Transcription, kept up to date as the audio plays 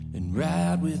and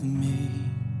ride with me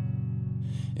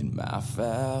in my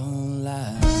foul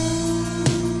life.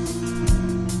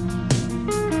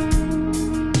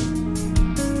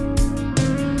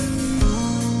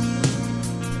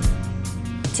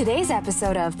 Today's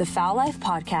episode of the Fowl Life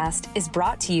podcast is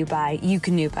brought to you by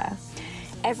Eukanuba.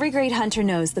 Every great hunter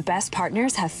knows the best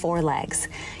partners have four legs.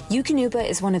 Eukanuba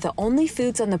is one of the only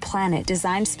foods on the planet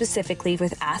designed specifically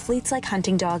with athletes like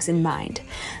hunting dogs in mind.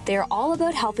 They are all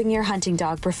about helping your hunting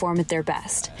dog perform at their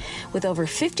best. With over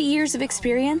 50 years of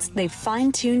experience, they've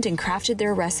fine-tuned and crafted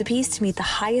their recipes to meet the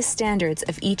highest standards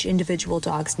of each individual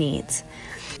dog's needs.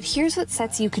 Here's what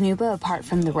sets Eukanuba apart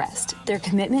from the rest: their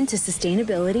commitment to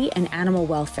sustainability and animal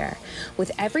welfare.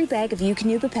 With every bag of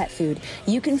Eukanuba pet food,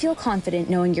 you can feel confident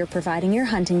knowing you're providing your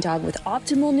hunting dog with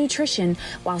optimal nutrition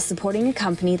while supporting a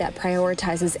company that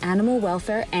prioritizes animal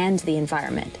welfare and the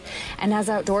environment. And as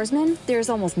outdoorsmen, there's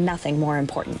almost nothing more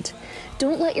important.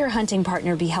 Don't let your hunting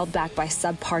partner be held back by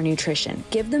subpar nutrition.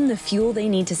 Give them the fuel they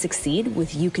need to succeed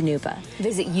with Eukanuba.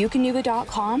 Visit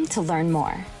eukanuba.com to learn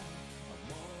more.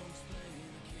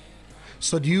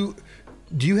 So do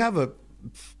you have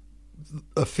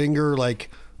a finger like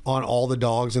on all the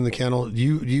dogs in the kennel? Do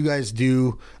you guys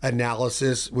do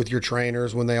analysis with your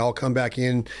trainers when they all come back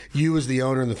in? You as the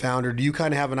owner and the founder, do you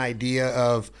kind of have an idea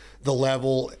of the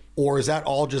level, or is that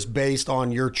all just based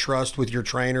on your trust with your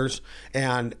trainers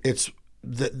and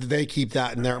they keep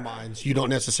that in their minds? You don't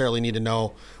necessarily need to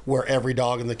know where every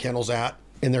dog in the kennel's at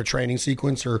in their training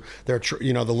sequence or their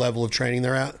the level of training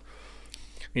they're at.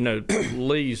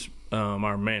 Lee's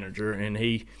our manager, and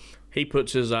he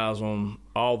puts his eyes on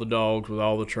all the dogs with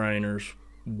all the trainers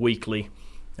weekly.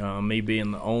 Me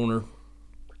being the owner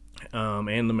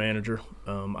and the manager,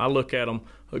 I look at them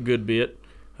a good bit.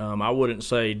 I wouldn't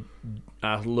say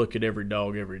I look at every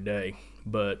dog every day,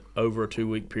 but over a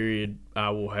 2-week period, I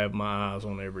will have my eyes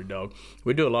on every dog.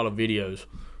 We do a lot of videos,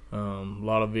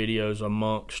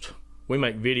 we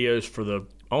make videos for the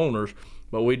owners,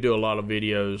 but we do a lot of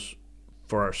videos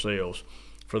for ourselves.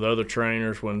 For the other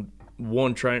trainers, when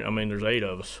one trainer, there's 8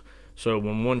 of us. So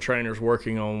when one trainer's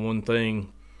working on one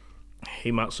thing,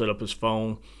 he might set up his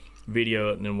phone, video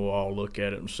it, and then we'll all look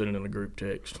at it and send it in a group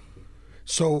text.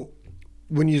 So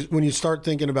when you start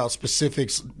thinking about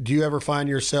specifics, do you ever find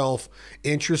yourself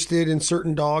interested in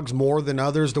certain dogs more than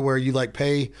others to where you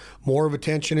pay more of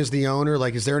attention as the owner?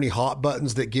 Like, is there any hot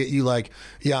buttons that get you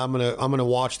I'm gonna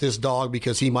watch this dog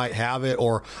because he might have it,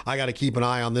 or I got to keep an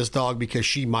eye on this dog because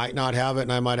she might not have it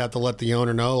and I might have to let the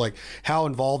owner know? Like, how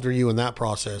involved are you in that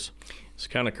process? It's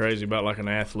kind of crazy about like an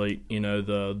athlete.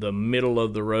 The middle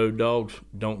of the road dogs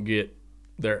don't get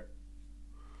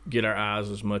our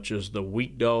eyes as much as the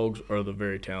weak dogs or the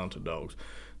very talented dogs.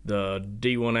 The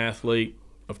D1 athlete,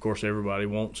 of course, everybody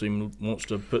wants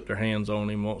to put their hands on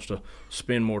him, wants to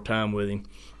spend more time with him.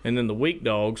 And then the weak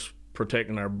dogs,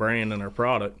 protecting our brand and our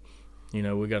product,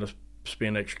 we got to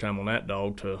spend extra time on that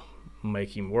dog to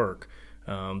make him work.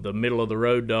 The middle of the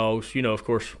road dogs, of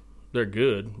course, they're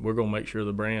good. We're going to make sure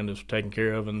the brand is taken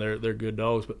care of and they're good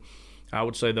dogs. But I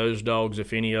would say those dogs,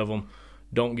 if any of them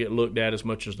don't get looked at as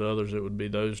much as the others, it would be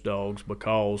those dogs,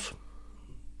 because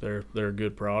they're a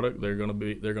good product. They're going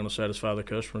to satisfy the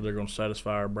customer. They're going to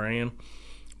satisfy our brand.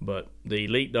 But the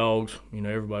elite dogs,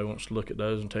 everybody wants to look at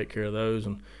those and take care of those.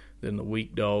 And then the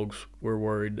weak dogs, we're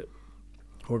worried that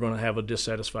we're going to have a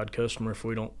dissatisfied customer if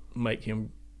we don't make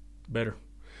him better.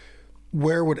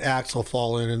 Where would Axel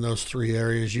fall in those 3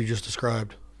 areas you just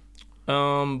described?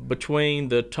 Between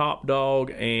the top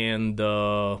dog and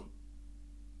the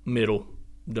middle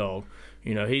dog,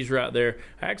 he's right there.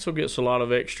 Axel gets a lot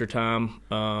of extra time,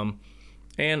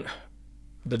 and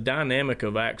the dynamic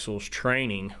of Axel's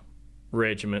training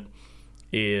regiment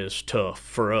is tough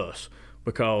for us,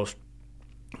 because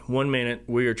 1 minute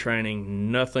we are training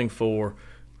nothing for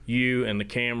you and the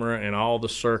camera and all the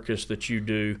circus that you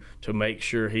do to make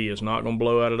sure he is not going to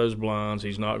blow out of those blinds.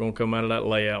 He's not going to come out of that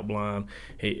layout blind.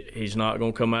 He's not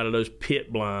going to come out of those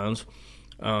pit blinds.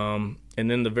 And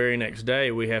then the very next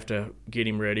day we have to get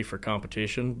him ready for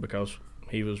competition, because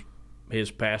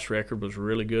his past record was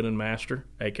really good in Master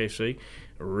AKC,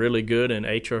 really good in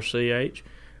HRCH.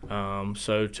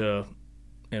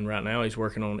 And right now he's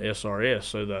working on SRS.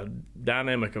 So the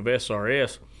dynamic of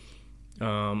SRS,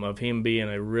 of him being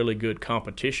a really good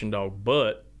competition dog,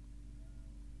 but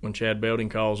when Chad Belding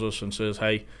calls us and says,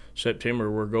 "Hey,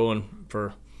 September we're going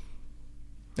to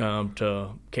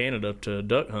Canada to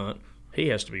duck hunt," he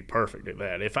has to be perfect at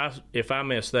that. If I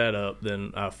mess that up,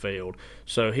 then I failed.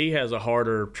 So he has a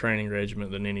harder training regimen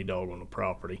than any dog on the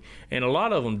property. And a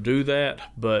lot of them do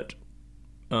that, but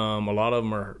a lot of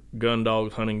them are gun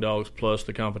dogs, hunting dogs, plus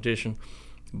the competition.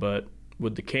 But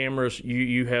with the cameras,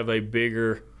 you have a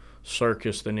bigger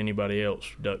circus than anybody else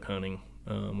duck hunting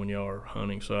when y'all are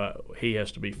hunting. So he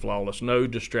has to be flawless. No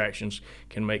distractions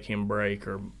can make him break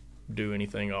or do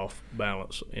anything off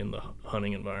balance in the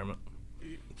hunting environment.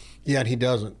 Yeah, and he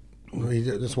doesn't.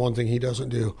 That's one thing he doesn't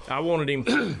do. I wanted him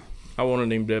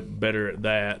to be better at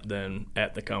that than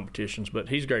at the competitions, but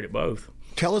he's great at both.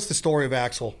 Tell us the story of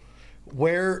Axel.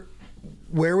 Where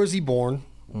was he born?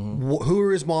 Mm-hmm. Who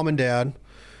are his mom and dad?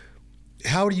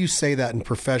 How do you say that in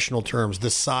professional terms? The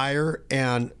sire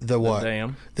and the what? The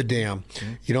dam. The dam.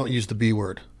 Mm-hmm. You don't use the B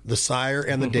word. The sire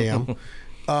and the dam.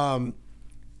 How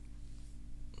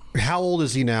old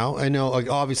is he now? I know,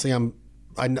 obviously, I'm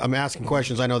asking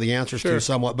questions I know the answers to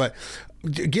somewhat, but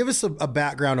give us a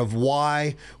background of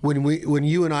why when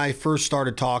you and I first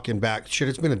started talking back.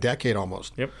 It's been a decade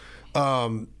almost. Yep.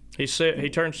 He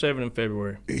turned 7 in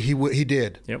February. He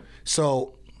did. Yep.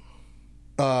 So,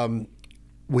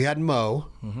 we had Mo.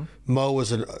 Mm-hmm. Mo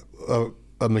was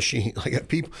a machine. Like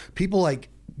people like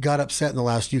got upset in the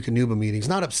last Eukanuba meetings.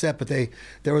 Not upset, but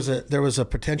there was a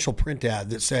potential print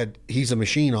ad that said he's a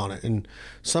machine on it, and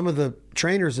some of the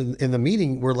trainers in the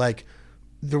meeting were like,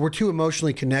 they were too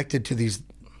emotionally connected to these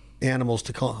animals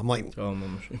to call. I'm like,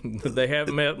 they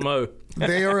haven't met Mo.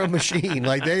 They are a machine.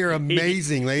 Like, they are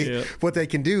amazing. What they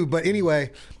can do. But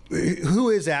anyway, who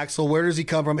is Axel? Where does he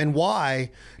come from? And why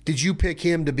did you pick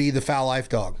him to be the Fowl Life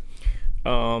dog?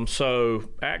 So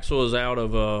Axel is out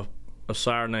of a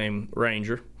sire named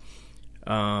Ranger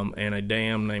and a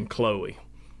dam named Chloe.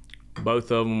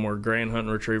 Both of them were Grand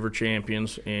Hunting Retriever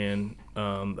champions in the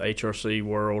HRC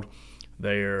world.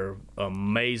 They're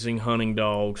amazing hunting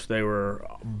dogs. They were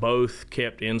both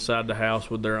kept inside the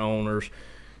house with their owners.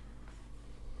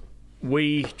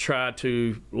 We tried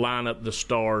to line up the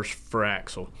stars for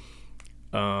Axel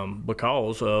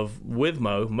because of with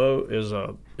Mo. Mo is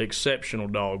a exceptional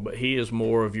dog, but he is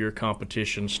more of your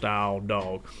competition style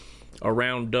dog.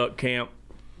 Around duck camp,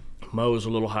 Mo is a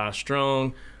little high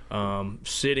strung,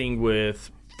 sitting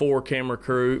with four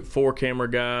camera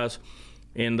guys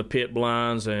in the pit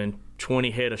blinds and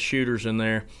 20 head of shooters in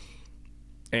there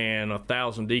and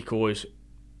 1,000 decoys.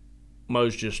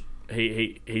 Mo's just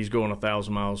he's going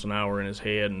 1,000 miles an hour in his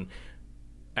head. And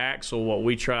Axel, what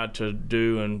we tried to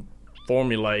do and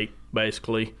formulate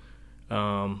basically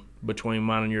between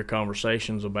mine and your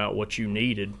conversations about what you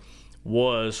needed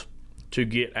was to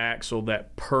get Axel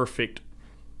that perfect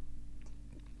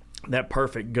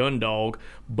gun dog,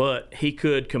 but he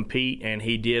could compete and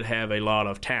he did have a lot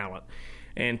of talent.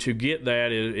 And to get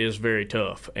that is very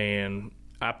tough. And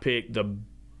I picked the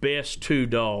best two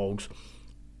dogs,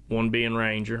 one being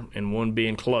Ranger and one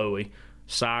being Chloe,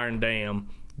 sire and dam,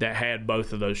 that had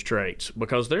both of those traits.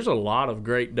 Because there's a lot of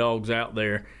great dogs out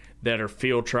there that are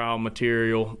field trial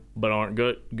material but aren't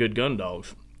good gun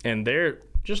dogs. And they're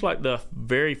just like the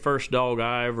very first dog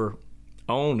I ever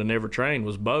owned and ever trained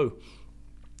was Bo.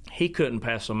 He couldn't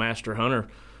pass a master hunter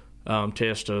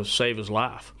test to save his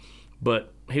life.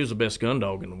 But he was the best gun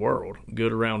dog in the world.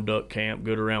 Good around duck camp,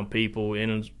 good around people,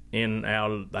 in and out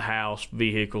of the house,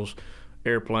 vehicles,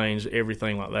 airplanes,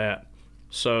 everything like that.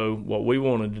 So what we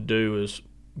wanted to do is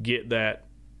get that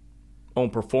on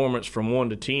performance from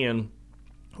 1 to 10.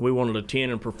 We wanted a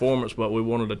 10 in performance, but we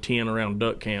wanted a 10 around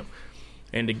duck camp.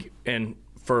 And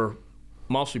for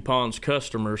Mossy Pond's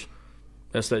customers,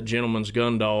 that's that gentleman's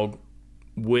gun dog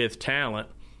with talent.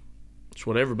 It's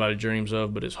what everybody dreams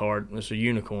of, but it's hard. It's a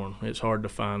unicorn. It's hard to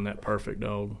find that perfect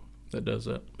dog that does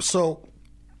that. So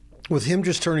with him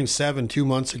just turning 7 2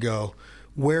 months ago,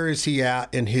 where is he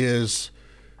at in his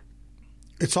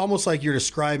 – it's almost like you're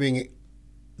describing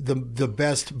the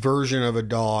best version of a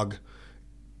dog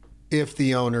if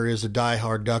the owner is a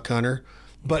diehard duck hunter,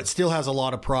 but still has a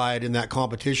lot of pride in that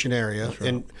competition area.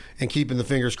 Right. and keeping the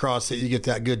fingers crossed that you get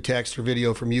that good text or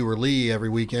video from you or Lee every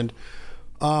weekend.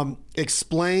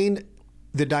 Explain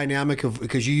the dynamic of,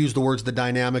 because you use the words the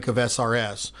dynamic of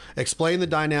SRS. Explain the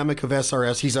dynamic of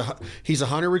SRS. He's a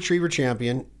hunter retriever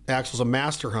champion. Axel's a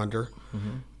master hunter.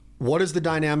 Mm-hmm. What is the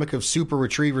dynamic of Super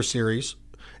Retriever Series?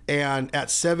 And at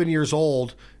 7 years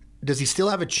old, does he still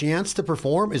have a chance to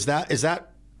perform? Is that a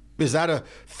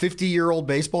 50-year-old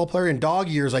baseball player? In dog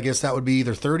years, I guess that would be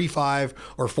either 35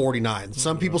 or 49.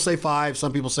 Some people say 5,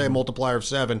 some people say a multiplier of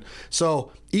 7.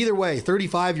 So either way,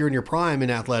 35, you're in your prime in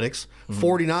athletics.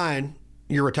 49,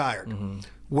 you're retired. Mm-hmm.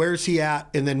 Where's he at?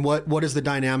 And then what is the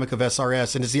dynamic of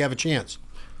SRS? And does he have a chance?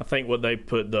 I think what they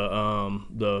put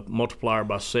the multiplier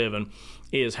by 7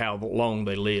 is how long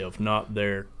they live, not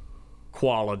their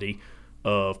quality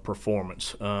of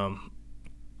performance.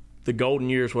 The golden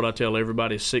years, what I tell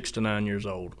everybody, is 6 to 9 years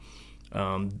old.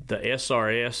 The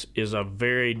SRS is a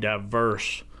very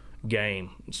diverse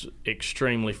game. It's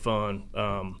extremely fun,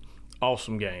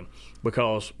 awesome game,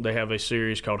 because they have a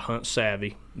series called Hunt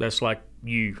Savvy. That's like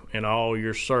you and all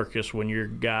your circus when you're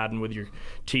guiding with your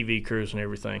TV crews and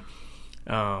everything.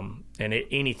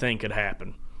 Anything could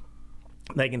happen.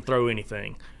 They can throw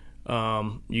anything.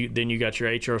 Then you got your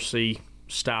HRC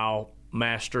style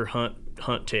master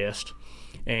hunt test,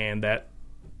 and that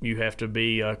you have to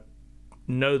be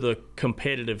know the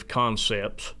competitive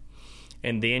concepts.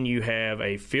 And then you have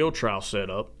a field trial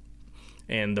setup,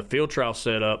 and the field trial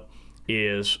setup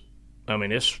is,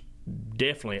 it's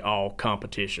definitely all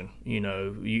competition.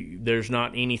 There's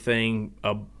not anything.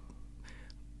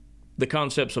 The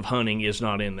concepts of hunting is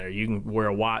not in there. You can wear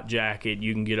a white jacket.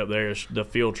 You can get up there. It's the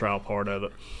field trial part of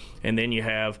it, and then you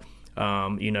have,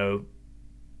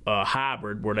 a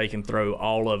hybrid where they can throw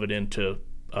all of it into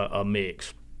a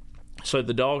mix. So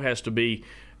the dog has to be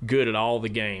good at all the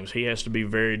games. He has to be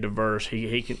very diverse.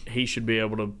 He should be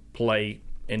able to play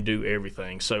and do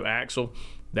everything. So Axel,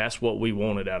 that's what we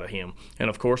wanted out of him. And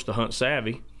of course the Hunt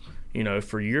Savvy,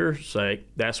 for your sake,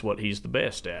 that's what he's the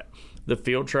best at. The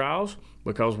field trials,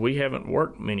 because we haven't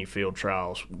worked many field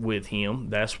trials with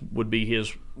him, would be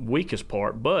his weakest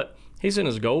part, but he's in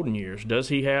his golden years. Does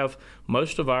he have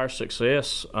most of our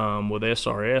success with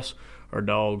SRS are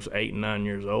dogs 8 and 9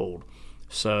 years old?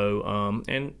 So,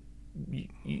 and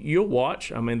you'll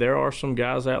watch. There are some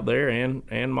guys out there,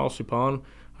 and Mossy Pond,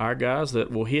 our guys,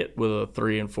 that will hit with a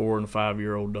 3 and 4 and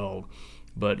 5-year-old dog.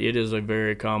 But it is a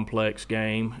very complex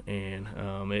game, and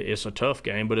it's a tough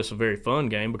game, but it's a very fun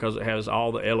game because it has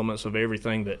all the elements of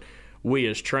everything that we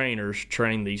as trainers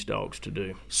train these dogs to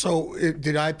do. So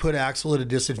did I put Axel at a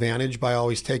disadvantage by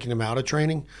always taking him out of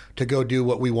training to go do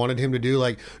what we wanted him to do?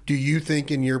 Like, do you think,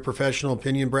 in your professional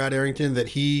opinion, Brad Arington, that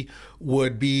he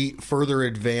would be further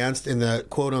advanced in the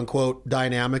quote-unquote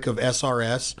dynamic of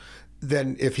SRS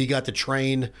than if he got to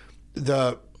train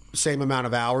the same amount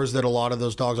of hours that a lot of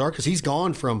those dogs are? Because he's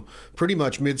gone from pretty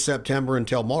much mid-September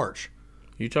until March.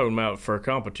 You're talking about for a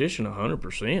competition,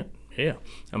 100%. Yeah.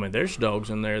 There's dogs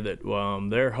in there that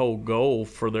their whole goal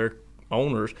for their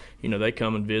owners, they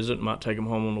come and visit, might take them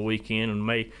home on the weekend, and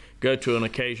may go to an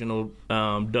occasional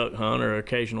duck hunt or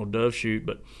occasional dove shoot,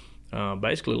 but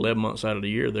basically 11 months out of the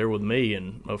year they're with me,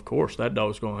 and of course that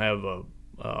dog's going to have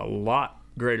a lot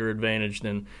greater advantage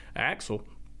than Axel.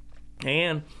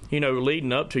 And,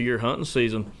 leading up to your hunting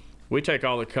season, we take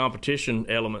all the competition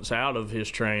elements out of his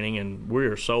training, and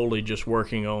we're solely just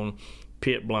working on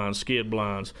pit blinds, skid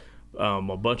blinds, a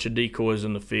bunch of decoys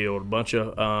in the field, a bunch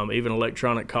of even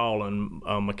electronic calling,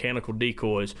 mechanical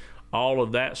decoys, all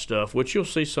of that stuff, which you'll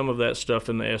see some of that stuff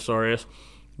in the SRS.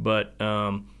 But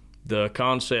the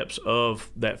concepts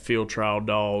of that field trial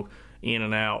dog, in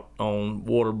and out on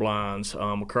water blinds,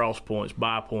 cross points,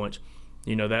 by points,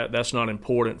 that's not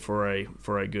important for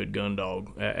a good gun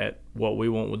dog. What we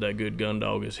want with that good gun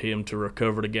dog is him to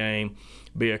recover the game,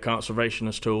 be a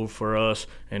conservationist tool for us,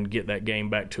 and get that game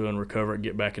back to and recover it,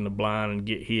 get back in the blind, and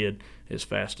get hid as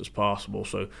fast as possible.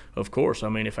 So, of course,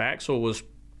 if Axel was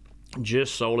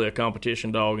just solely a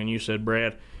competition dog, and you said,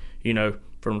 Brad,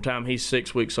 from the time he's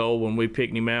 6 weeks old when we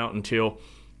picked him out until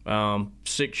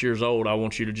 6 years old, I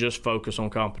want you to just focus on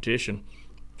competition.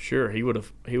 Sure, he would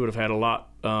have had a lot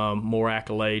more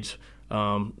accolades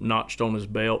notched on his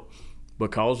belt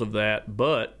because of that.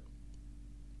 But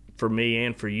for me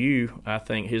and for you, I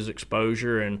think his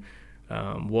exposure and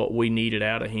what we needed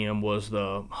out of him was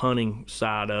the hunting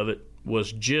side of it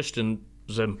was just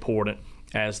as important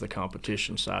as the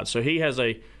competition side. So he has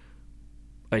a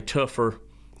tougher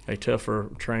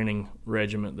training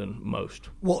regimen than most.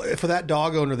 Well, for that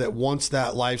dog owner that wants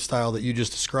that lifestyle that you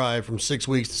just described from 6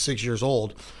 weeks to 6 years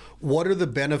old, what are the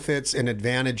benefits and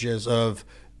advantages of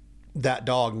that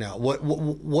dog now?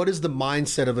 What is the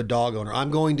mindset of a dog owner? I'm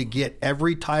going to get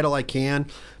every title I can,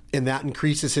 and that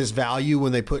increases his value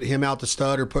when they put him out to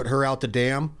stud or put her out to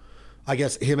dam. I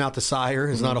guess him out to sire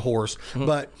is not a horse,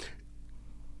 but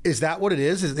is that what it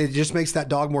is? It just makes that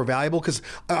dog more valuable? Because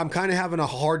I'm kind of having a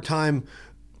hard time.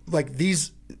 Like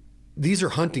these are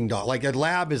hunting dogs. Like a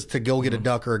lab is to go get a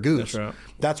duck or a goose. That's right.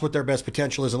 That's what their best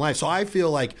potential is in life. So I feel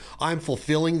like I'm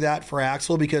fulfilling that for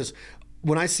Axel, because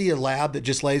when I see a lab that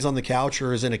just lays on the couch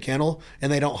or is in a kennel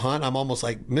and they don't hunt, I'm almost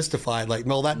like mystified. Like,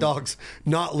 well, that dog's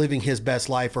not living his best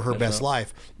life or her best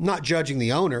life. Not judging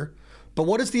the owner, but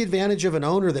what is the advantage of an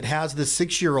owner that has this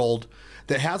 6-year-old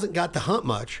that hasn't got to hunt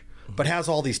much but has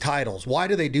all these titles? Why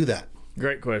do they do that?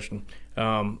 Great question.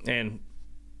 And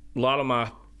a lot of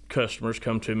my customers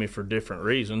come to me for different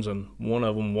reasons, and one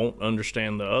of them won't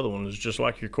understand the other one. It's just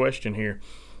like your question here.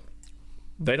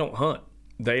 They don't hunt.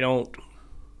 They don't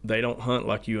they don't hunt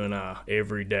like you and I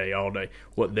every day, all day.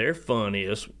 What their fun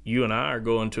is, you and I are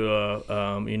going to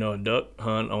a duck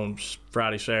hunt on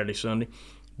Friday, Saturday, Sunday.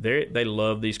 They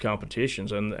love these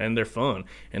competitions, and they're fun,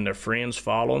 and their friends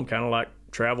follow them, kind of like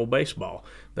travel baseball.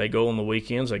 They go on the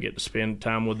weekends. They get to spend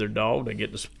time with their dog. They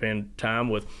get to spend time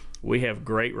with. We have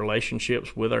great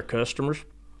relationships with our customers.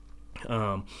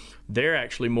 They're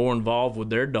actually more involved with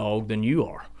their dog than you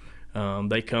are.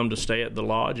 They come to stay at the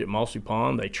lodge at Mossy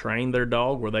Pond. They train their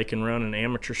dog where they can run in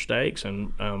amateur stakes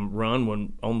and run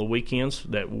when on the weekends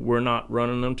that we're not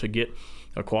running them to get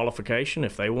a qualification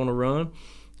if they want to run.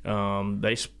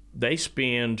 They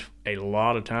spend a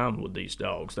lot of time with these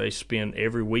dogs. They spend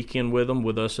every weekend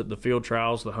with us at the field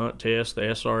trials, the hunt test, the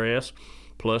SRS,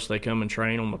 plus they come and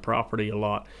train on the property a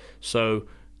lot. So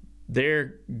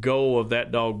their goal of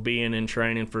that dog being in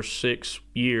training for 6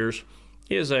 years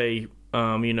is a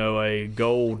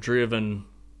goal-driven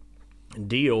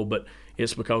deal, but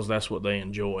it's because that's what they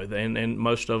enjoy. And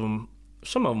most of them,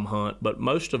 some of them hunt, but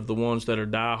most of the ones that are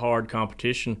die-hard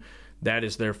competition, that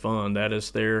is their fun. That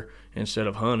is instead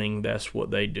of hunting, that's what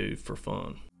they do for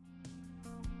fun.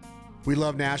 We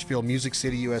love Nashville, Music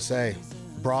City, USA.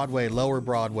 Broadway, Lower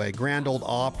Broadway, Grand Ole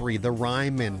Opry, the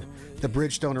Ryman, the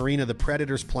Bridgestone Arena, the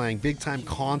Predators playing, big-time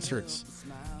concerts.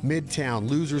 Midtown,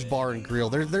 Losers Bar and Grill.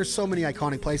 There's so many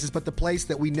iconic places, but the place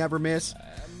that we never miss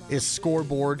is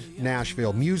Scoreboard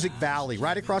Nashville. Music Valley,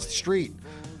 right across the street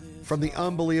from the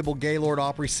unbelievable Gaylord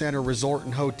Opry Center Resort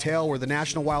and Hotel, where the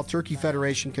National Wild Turkey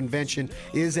Federation convention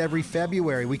is every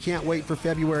February. We can't wait for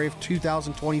February of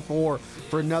 2024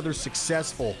 for another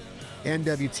successful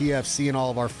NWTF, seeing all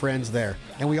of our friends there.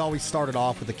 And we always started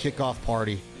off with a kickoff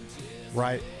party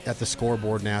right at the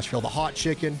Scoreboard Nashville. The hot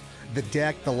chicken, the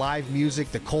deck, the live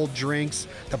music, the cold drinks,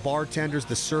 the bartenders,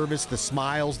 the service, the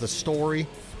smiles, the story.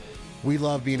 We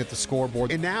love being at the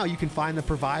Scoreboard. And now you can find the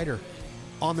provider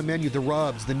on the menu, the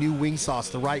rubs, the new wing sauce,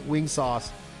 the right wing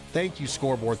sauce. Thank you,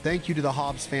 Scoreboard. Thank you to the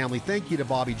Hobbs family. Thank you to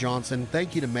Bobby Johnson.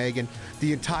 Thank you to Megan,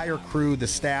 the entire crew, the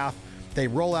staff. They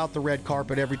roll out the red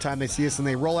carpet every time they see us, and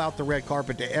they roll out the red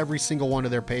carpet to every single one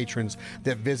of their patrons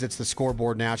that visits the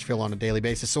Scoreboard Nashville on a daily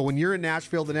basis. So when you're in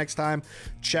Nashville the next time,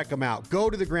 check them out. Go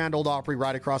to the Grand Ole Opry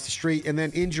right across the street, and then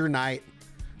end your night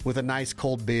with a nice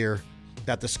cold beer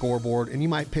at the Scoreboard. And you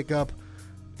might pick up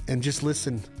and just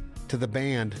listen to the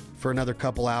band for another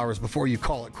couple hours before you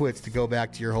call it quits to go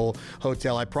back to your whole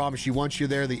hotel. I promise you, once you're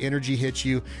there, the energy hits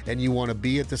you and you want to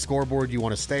be at the Scoreboard, you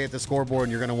want to stay at the Scoreboard,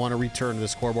 and you're going to want to return to the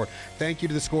Scoreboard. Thank you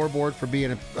to the Scoreboard for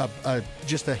being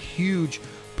just a huge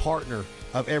partner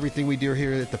of everything we do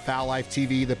here at the Fowl Life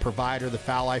TV, the provider, the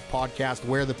Fowl Life podcast,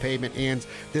 Where the Pavement Ends.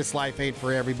 This life ain't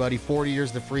for everybody. 40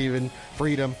 years of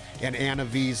freedom, and Anna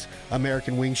V's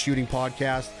American Wing Shooting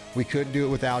podcast. We couldn't do it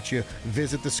without you.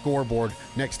 Visit the Scoreboard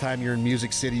next time you're in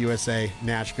Music City, USA,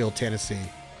 Nashville, Tennessee.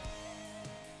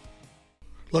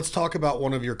 Let's talk about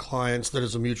one of your clients that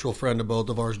is a mutual friend of both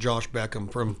of ours, Josh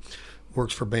Beckham,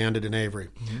 works for Bandit in Avery.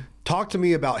 Mm-hmm. Talk to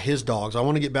me about his dogs. I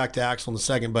want to get back to Axel in a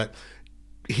second, but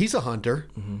he's a hunter.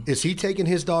 Mm-hmm. Is he taking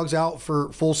his dogs out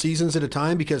for full seasons at a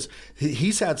time? Because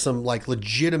he's had some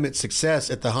legitimate success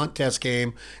at the hunt test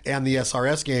game and the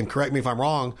SRS game. Correct me if I'm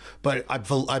wrong, but I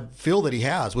feel that he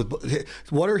has.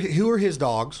 Who are his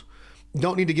dogs?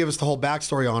 Don't need to give us the whole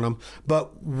backstory on them,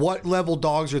 but what level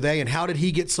dogs are they, and how did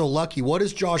he get so lucky? What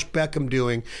is Josh Beckham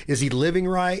doing? Is he living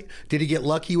right? Did he get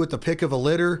lucky with the pick of a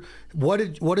litter? What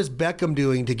is Beckham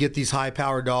doing to get these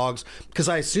high-powered dogs? Because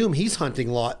I assume he's hunting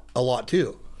a lot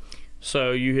too.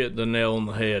 So you hit the nail on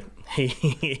the head.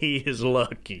 He is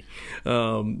lucky,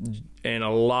 and a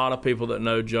lot of people that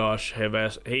know Josh have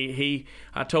asked.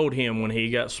 I told him when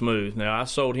he got Smooth. Now I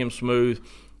sold him Smooth,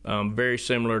 very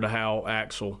similar to how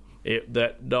Axel.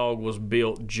 That dog was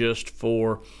built just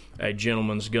for a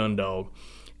gentleman's gun dog,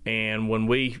 and when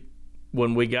we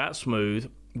got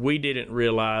Smooth, we didn't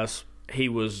realize he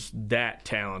was that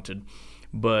talented.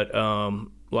 But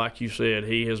like you said,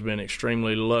 he has been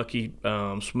extremely lucky.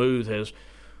 Smooth has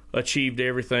achieved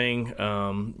everything: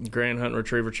 Grand Hunt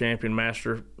Retriever Champion,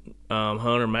 Master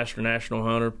Hunter, Master National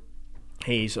Hunter.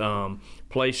 He's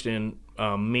placed in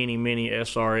many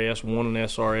SRS, won an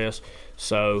SRS.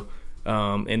 So.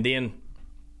 And then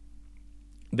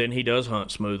he does hunt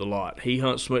Smooth a lot. He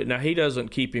hunts Smooth. Now, he doesn't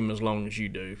keep him as long as you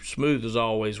do. Smooth is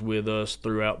always with us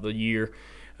throughout the year.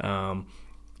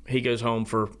 He goes home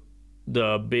for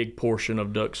the big portion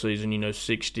of duck season,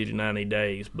 60 to 90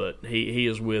 days, but he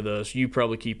is with us. You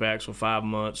probably keep Axel 5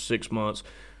 months, 6 months,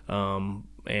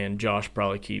 and Josh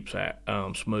probably keeps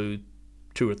Smooth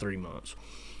 2 or 3 months.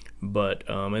 But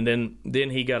and then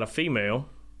he got a female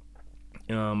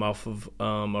off of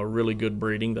a really good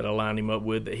breeding that I lined him up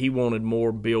with, that he wanted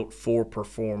more built for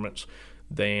performance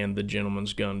than the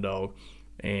gentleman's gun dog.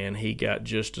 And he got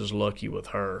just as lucky with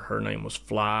her. Her name was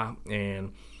Fly,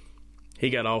 and he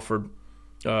got offered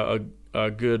a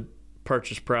good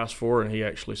purchase price for her, and he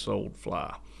actually sold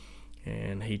Fly.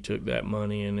 And he took that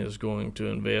money and is going to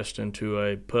invest into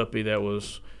a puppy that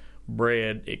was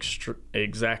bred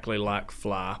exactly like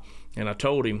Fly. And I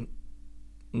told him,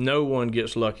 no one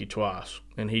gets lucky twice,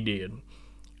 and he did.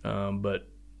 But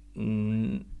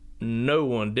no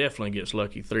one definitely gets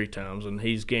lucky 3 times, and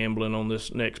he's gambling on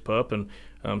this next pup, and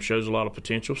shows a lot of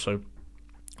potential. So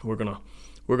we're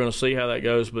gonna see how that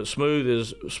goes. But Smooth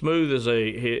is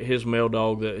his male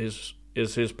dog that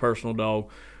is his personal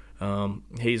dog.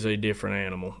 He's a different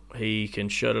animal. He can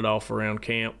shut it off around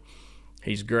camp.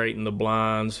 He's great in the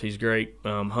blinds. He's great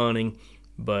hunting,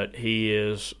 but he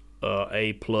is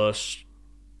A+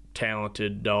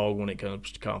 talented dog when it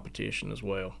comes to competition as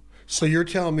well. So you're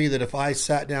telling me that if I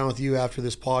sat down with you after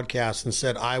this podcast and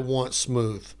said, I want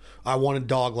Smooth, I want a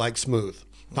dog like Smooth,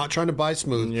 not trying to buy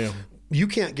Smooth, yeah, you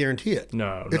can't guarantee it.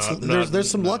 No, there's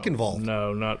some luck involved.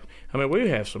 No, not. I mean, we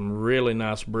have some really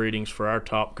nice breedings for our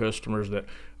top customers that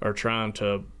are trying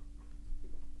to,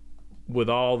 with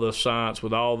all the science,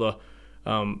 with all the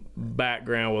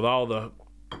background, with all the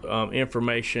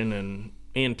information and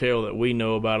intel that we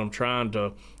know about them, trying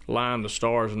to line the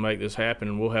stars and make this happen.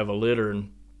 And we'll have a litter,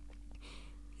 and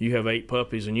you have 8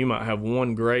 puppies, and you might have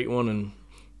 1 great one and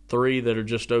 3 that are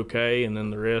just okay, and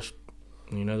then the rest,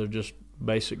 they're just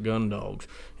basic gun dogs.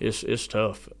 It's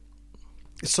tough.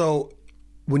 So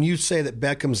when you say that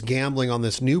Beckham's gambling on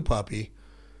this new puppy,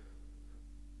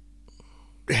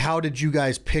 how did you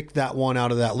guys pick that one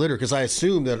out of that litter? Because I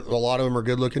assume that a lot of them are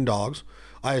good-looking dogs.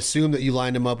 I assume that you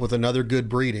lined him up with another good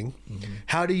breeding. Mm-hmm.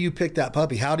 How do you pick that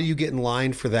puppy? How do you get in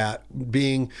line for that?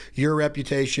 Being your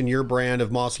reputation, your brand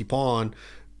of Mossy Pond,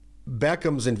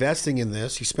 Beckham's investing in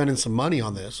this. He's spending some money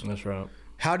on this. That's right.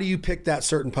 How do you pick that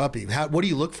certain puppy? What do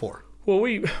you look for? Well,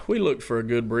 we looked for a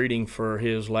good breeding for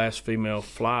his last female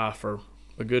Fly for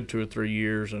a good 2 or 3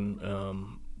 years,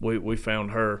 and we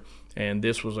found her, and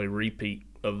this was a repeat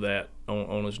of that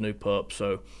on his new pup.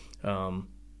 So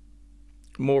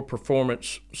more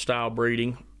performance style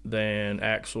breeding than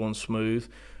Axel and Smooth,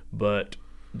 but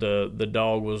the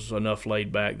dog was enough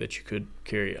laid back that you could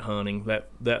carry it hunting.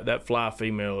 That Fly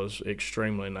female is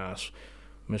extremely nice.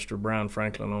 Mr. Brian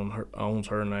Franklin owns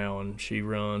her now, and she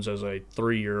runs as a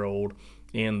 3-year-old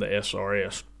in the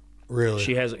SRS. Really?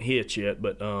 She hasn't hit yet,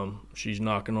 but she's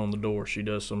knocking on the door. She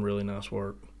does some really nice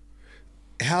work.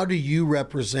 How do you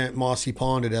represent Mossy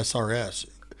Pond at SRS?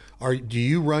 Do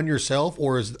you run yourself,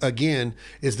 or is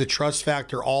the trust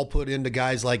factor all put into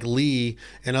guys like Lee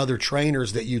and other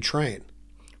trainers that you train?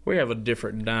 We have a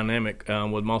different dynamic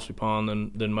with Mossy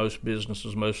Pond than most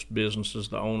businesses. Most businesses,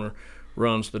 the owner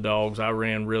runs the dogs. I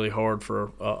ran really hard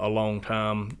for a long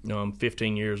time.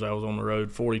 15 years I was on the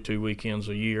road, 42 weekends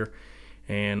a year.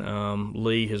 And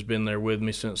Lee has been there with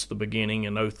me since the beginning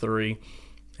in 2003.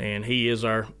 And he is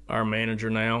our manager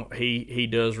now. He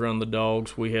does run the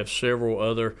dogs. We have several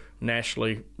other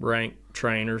nationally ranked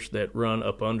trainers that run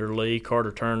up under Lee.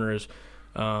 Carter Turner is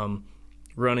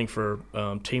running for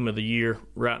Team of the Year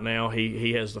right now.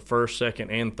 He has the 1st,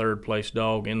 2nd, and 3rd place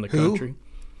dog in the country.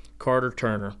 Carter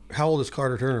Turner. How old is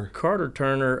Carter Turner? Carter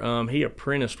Turner, he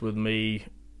apprenticed with me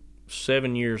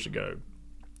 7 years ago.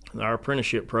 Our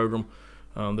apprenticeship program,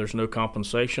 there's no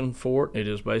compensation for it. It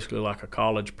is basically like a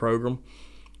college program.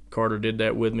 Carter did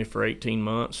that with me for 18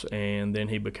 months, and then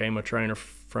he became a trainer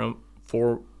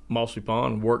for Mossy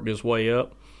Pond, worked his way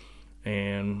up,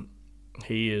 and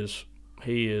he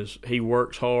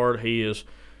works hard. He is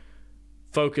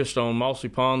focused on Mossy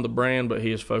Pond, the brand, but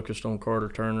he is focused on Carter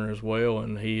Turner as well,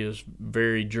 and he is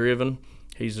very driven.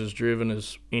 He's as driven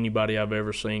as anybody I've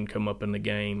ever seen come up in the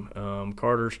game.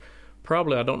 Carter's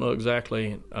probably, I don't know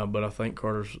exactly, but I think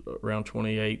Carter's around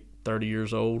 28, 30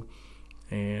 years old.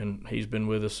 And he's been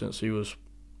with us since he was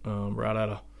right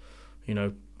out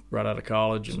of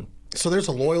college. And so there's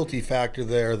a loyalty factor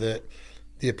there, that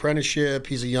the apprenticeship,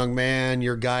 he's a young man,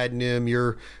 you're guiding him,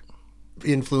 you're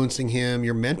influencing him,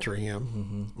 you're mentoring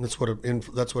him. Mm-hmm.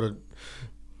 That's what an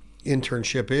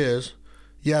internship is.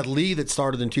 You had Lee that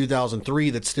started in 2003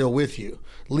 that's still with you.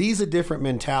 Lee's a different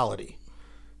mentality.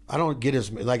 I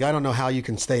don't know how you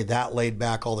can stay that laid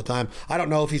back all the time. I don't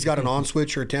know if he's got an on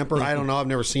switch or a temper. I don't know. I've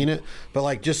never seen it.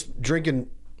 But just drinking,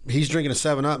 he's drinking a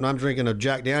 7-Up and I'm drinking a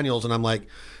Jack Daniels, and I'm like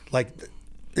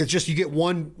it's just, you get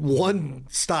one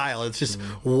style. It's just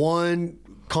one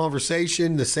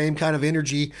conversation, the same kind of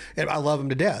energy, and I love him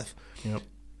to death. Yep.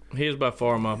 He is by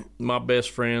far my best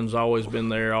friend's always been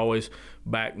there, always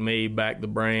backed me, backed the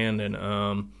brand. And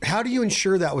how do you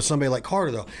ensure that with somebody like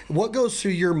Carter, though? What goes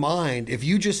through your mind if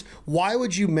you just, why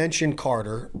would you mention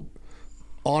Carter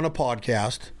on a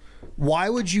podcast? Why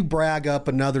would you brag up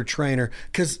another trainer?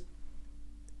 Because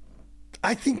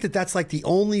I think that that's like the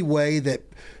only way that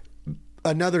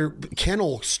another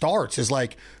kennel starts is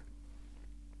like,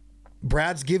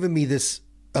 Brad's given me this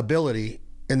ability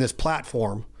and this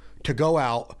platform to go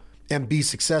out and be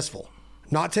successful.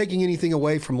 Not taking anything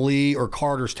away from Lee or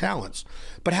Carter's talents.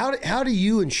 But how do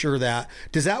you ensure that?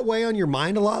 Does that weigh on your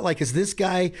mind a lot? Like as this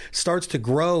guy starts to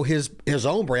grow his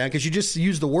own brand, because you just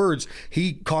use the words,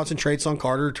 he concentrates on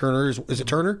Carter, Turner, is it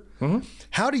Turner? Mm-hmm.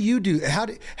 How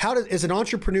do as an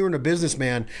entrepreneur and a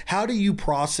businessman, how do you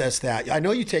process that? I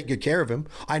know you take good care of him.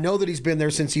 I know that he's been there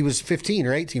since he was 15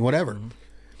 or 18, whatever. Mm-hmm.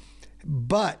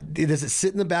 But does it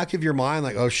sit in the back of your mind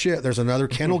like, oh shit, there's another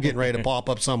kennel getting ready to pop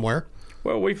up somewhere?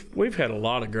 Well, we've had a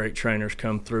lot of great trainers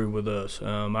come through with us.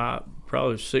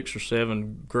 Probably 6 or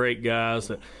 7 great guys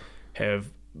that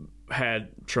have had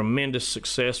tremendous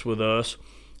success with us.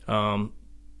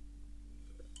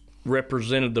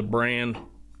 Represented the brand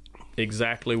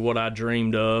exactly what I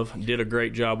dreamed of. Did a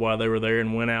great job while they were there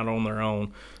and went out on their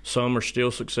own. Some are still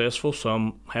successful.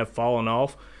 Some have fallen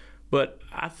off. But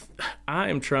I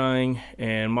am trying,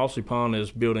 and Mossy Pond is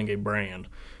building a brand,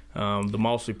 the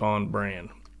Mossy Pond brand.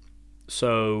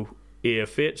 So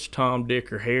if it's Tom,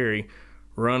 Dick, or Harry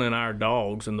running our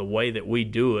dogs and the way that we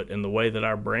do it and the way that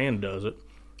our brand does it,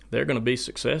 they're going to be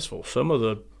successful.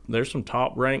 There's some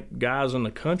top-ranked guys in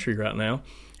the country right now,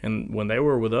 and when they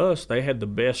were with us, they had the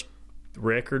best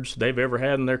records they've ever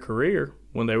had in their career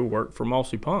when they worked for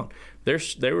Mossy Pond. They're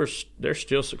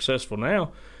still successful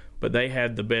now, but they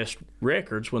had the best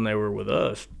records when they were with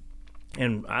us.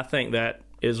 And I think that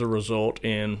is a result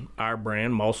in our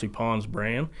brand, Mossy Pond's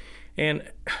brand. And,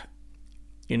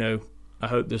 I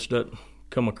hope this doesn't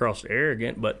come across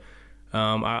arrogant, but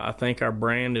I think our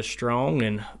brand is strong,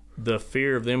 and the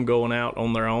fear of them going out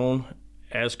on their own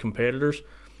as competitors,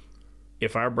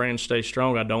 if our brand stays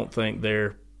strong, I don't think they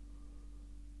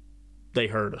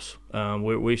hurt us.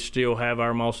 We still have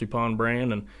our Mossy Pond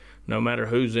brand, and no matter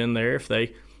who's in there, if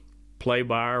they play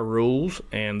by our rules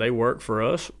and they work for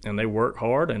us and they work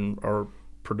hard and are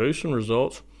producing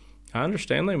results, I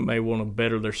understand they may want to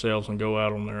better themselves and go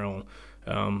out on their own.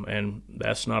 And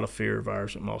that's not a fear of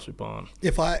ours at Mossy Pond.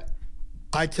 If I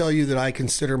tell you that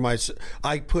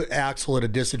I put Axel at a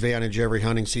disadvantage every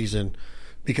hunting season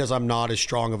because I'm not as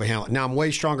strong of a hound. Now I'm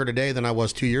way stronger today than I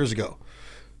was 2 years ago.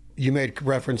 You made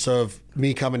reference of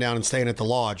me coming down and staying at the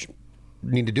lodge.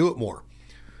 Need to do it more.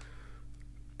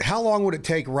 How long would it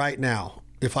take right now,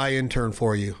 if I intern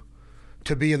for you,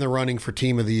 to be in the running for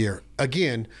Team of the Year?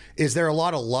 Again, is there a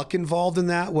lot of luck involved in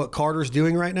that, what Carter's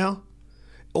doing right now?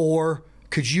 Or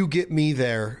could you get me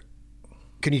there?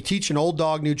 Can you teach an old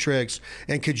dog new tricks?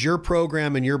 And could your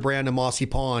program and your brand of Mossy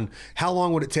Pond, how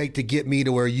long would it take to get me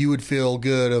to where you would feel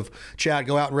good of, Chad,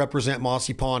 go out and represent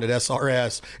Mossy Pond at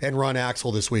SRS and run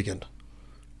Axel this weekend?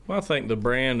 Well, I think the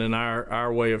brand and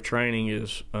our way of training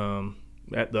is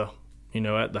at the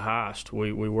highest.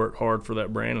 We work hard for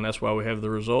that brand, and that's why we have the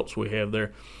results we have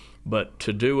there. But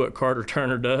to do what Carter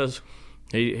Turner does,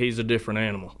 he's a different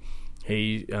animal.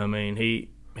 He's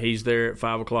there at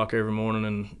 5 o'clock every morning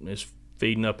and is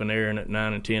feeding up and airing at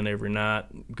 9 and 10 every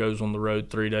night. Goes on the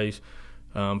road 3 days,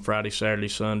 Friday, Saturday,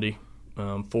 Sunday,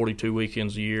 42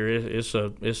 weekends a year. It's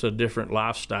a different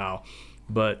lifestyle,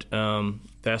 but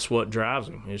that's what drives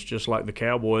him. It's just like the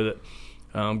cowboy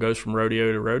that goes from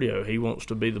rodeo to rodeo. He wants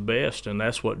to be the best, and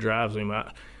that's what drives him.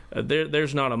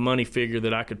 There's not a money figure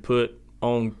that I could put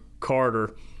on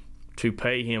Carter to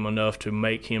pay him enough to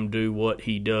make him do what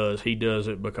he does. He does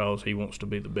it because he wants to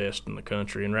be the best in the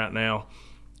country. And right now,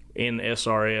 in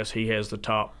SRS, he has the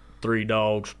top 3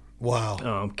 dogs.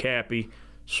 Wow. Cappy,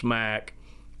 Smack,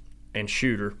 and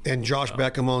Shooter. And Josh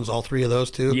Beckham owns all 3 of those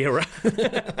too? Yeah,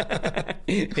 right.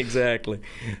 Exactly.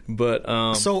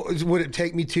 But so would it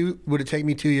take me 2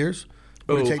 years?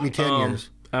 Would it take me 10 years?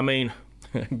 I mean,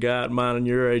 God, mine and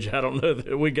your age, I don't know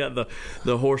that we got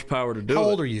the horsepower to do it. How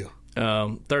old are you?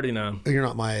 39. You're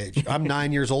not my age. I'm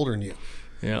 9 years older than you.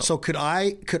 Yeah. So could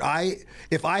I,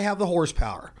 if I have the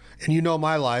horsepower, and you know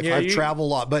my life, I've traveled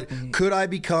a lot, but could I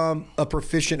become a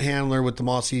proficient handler with the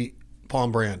Mossy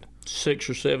Pond brand? 6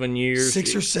 or 7 years.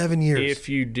 6 or 7 years. If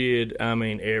you did,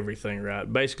 everything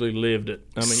right. Basically lived it.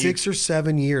 6 or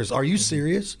 7 years. Are you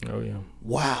serious? Oh, yeah.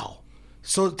 Wow.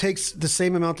 So it takes the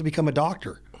same amount to become a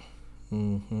doctor.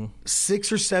 Mm-hmm.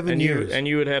 6 or 7 and years. And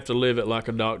you would have to live it like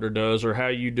a doctor does, or how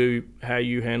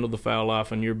you handle the fowl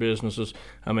life in your businesses.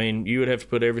 I mean, you would have to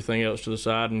put everything else to the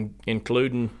side,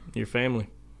 including your family.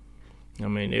 I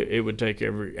mean, it would take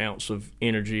every ounce of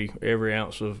energy, every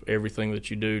ounce of everything that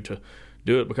you do to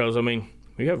do it, because, I mean,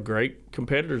 we have great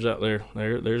competitors out there.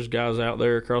 There's guys out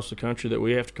there across the country that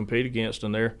we have to compete against,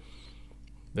 and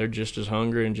they're just as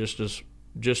hungry and just as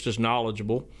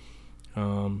knowledgeable,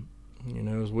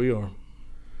 as we are.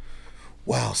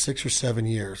 Wow, 6 or 7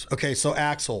 years. Okay, so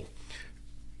Axel,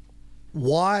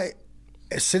 why,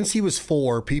 since he was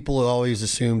 4, people always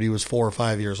assumed he was 4 or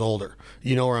 5 years older.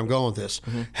 You know where I'm going with this.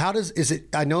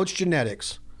 Mm-hmm. I know it's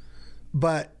genetics,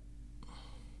 but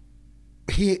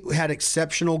he had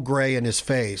exceptional gray in his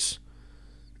face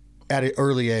at an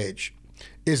early age.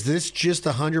 Is this just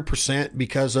 100%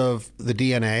 because of the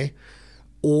DNA?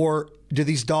 Or do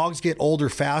these dogs get older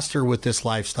faster with this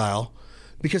lifestyle?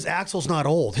 Because Axel's not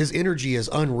old. His energy is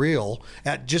unreal.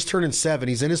 At just turning 7,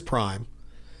 he's in his prime.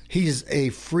 He's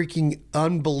a freaking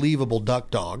unbelievable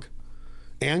duck dog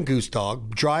and goose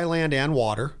dog, dry land and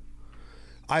water.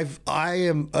 I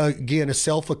am, again, a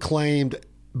self-acclaimed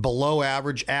below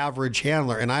average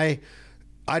handler, and I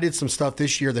did some stuff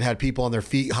this year that had people on their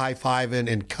feet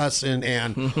high-fiving and cussing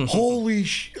and holy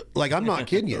like, I'm not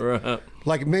kidding you. Right.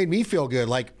 Like, it made me feel good.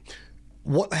 Like,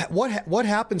 what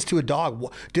happens to a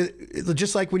dog?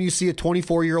 Just like when you see a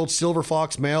 24-year-old silver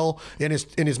fox male in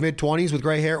his mid-20s with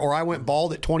gray hair, or I went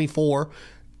bald at 24,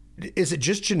 is it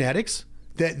just genetics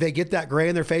that they get that gray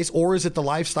in their face, or is it the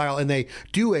lifestyle and they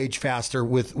do age faster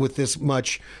with this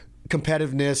much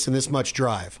competitiveness and this much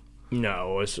drive?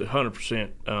 No, it's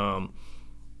 100%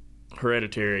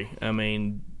 hereditary. I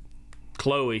mean,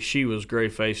 Chloe, she was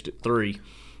gray-faced at 3.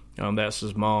 That's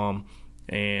his mom.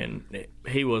 And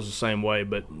he was the same way,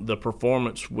 but the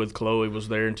performance with Chloe was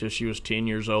there until she was 10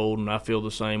 years old, and I feel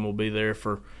the same will be there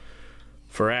for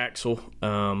Axel.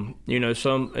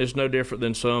 It's no different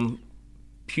than some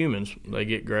humans. They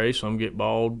get gray, some get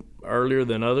bald earlier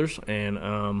than others,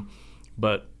 and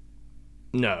but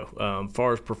no,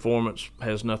 far as performance,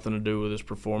 has nothing to do with his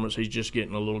performance. He's just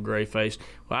getting a little gray faced.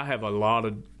 Well, I have a lot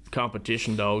of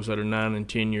competition dogs that are 9 and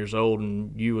 10 years old,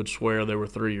 and you would swear they were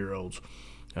 3-year-olds.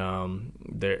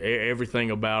 Everything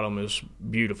about them is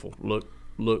beautiful.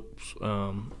 Looks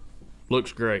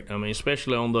great. I mean,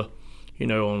 especially on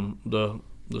the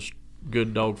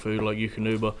good dog food like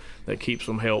Eukanuba, that keeps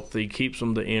them healthy, keeps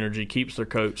them the energy, keeps their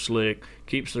coat slick,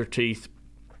 keeps their teeth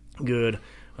good.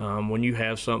 When you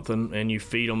have something and you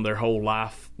feed them their whole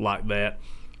life like that,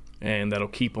 and that'll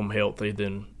keep them healthy,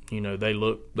 then they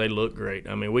look great.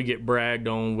 I mean, we get bragged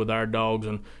on with our dogs,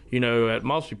 and at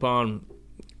Mossy Pond,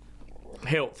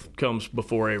 health comes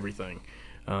before everything.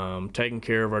 Taking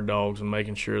care of our dogs and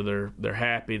making sure they're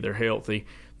happy, they're healthy,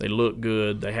 they look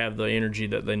good, they have the energy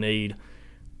that they need.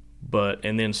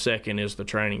 And then second is the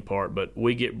training part. But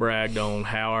we get bragged on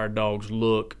how our dogs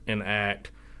look and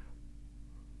act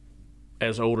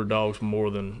as older dogs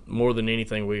more than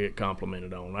anything we get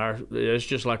complimented on. It's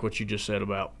just like what you just said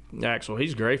about Axel.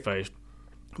 He's gray-faced,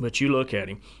 but you look at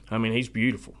him. I mean, he's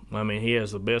beautiful. I mean, he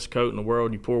has the best coat in the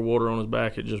world. You pour water on his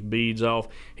back, it just beads off.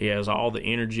 He has all the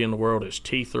energy in the world. His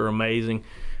teeth are amazing.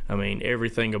 I mean,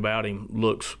 everything about him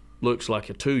looks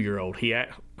like a 2-year-old.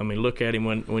 Look at him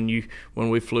when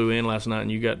we flew in last night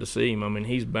and you got to see him. I mean,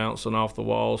 he's bouncing off the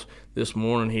walls. This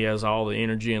morning he has all the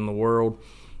energy in the world.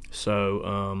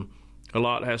 So a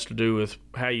lot has to do with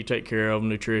how you take care of them,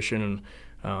 nutrition,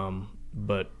 and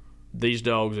but these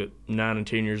dogs at 9 and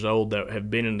 10 years old that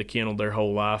have been in the kennel their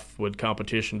whole life with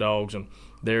competition dogs, and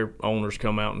their owners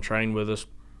come out and train with us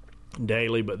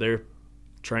daily, but they're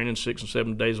training 6 and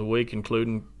 7 days a week,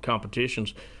 including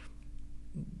competitions.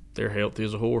 They're healthy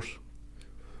as a horse.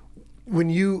 When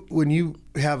you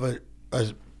have a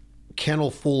kennel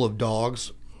full of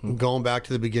dogs, going back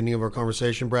to the beginning of our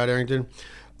conversation, Brad Arington,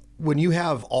 when you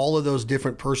have all of those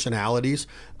different personalities,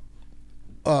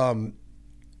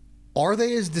 are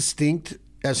they as distinct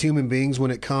as human beings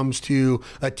when it comes to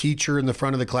a teacher in the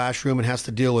front of the classroom and has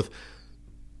to deal with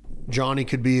Johnny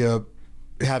could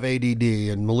have ADD,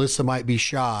 and Melissa might be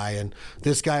shy, and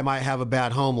this guy might have a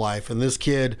bad home life, and this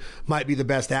kid might be the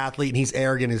best athlete and he's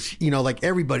arrogant, like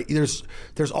everybody,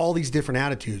 there's all these different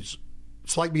attitudes.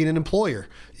 It's like being an employer.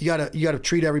 You gotta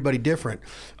treat everybody different.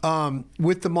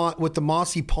 With the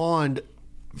Mossy Pond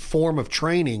form of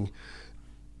training,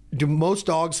 do most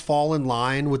dogs fall in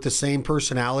line with the same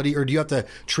personality, or do you have to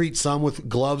treat some with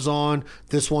gloves on?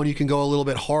 This one you can go a little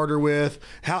bit harder with.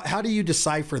 How do you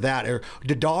decipher that? Or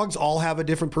do dogs all have a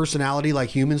different personality like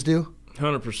humans do?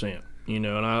 100%. And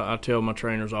I tell my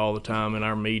trainers all the time in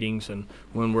our meetings and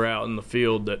when we're out in the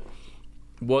field that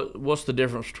what's the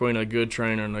difference between a good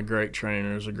trainer and a great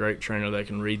trainer? Is a great trainer that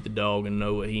can read the dog and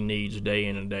know what he needs day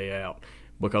in and day out,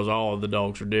 because all of the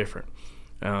dogs are different.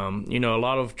 A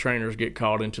lot of trainers get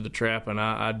caught into the trap, and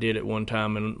I did it one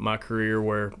time in my career,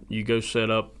 where you go set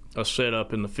up a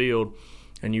setup in the field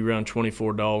and you run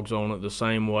 24 dogs on it the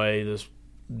same way, this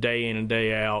day in and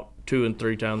day out, 2 and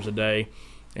 3 times a day,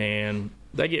 and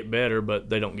they get better, but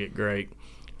they don't get great.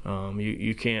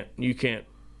 You can't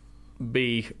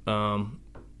be on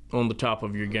the top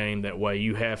of your game that way.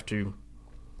 You have to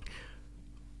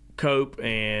cope,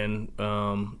 and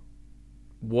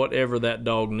whatever that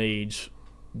dog needs,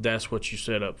 that's what you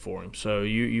set up for him. So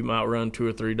you might run 2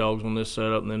 or 3 dogs on this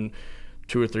setup, and then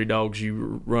 2 or 3 dogs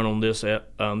you run on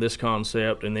this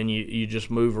concept, and then you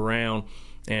just move around.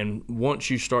 And once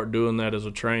you start doing that as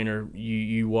a trainer,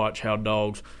 you watch how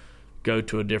dogs go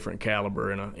to a different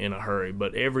caliber in a hurry.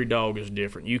 But every dog is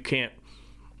different. You can't.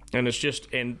 And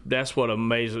that's what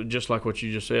amazes, just like what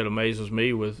you just said, amazes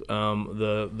me with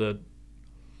the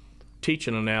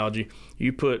teaching analogy.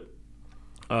 You put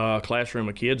a classroom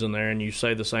of kids in there, and you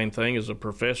say the same thing as a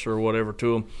professor or whatever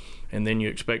to them, and then you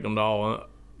expect them to all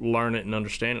learn it and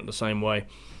understand it the same way.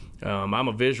 I'm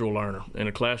a visual learner. In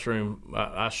a classroom,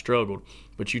 I struggled,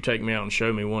 but you take me out and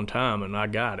show me one time, and I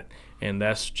got it. And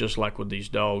that's just like with these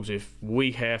dogs. If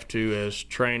we have to, as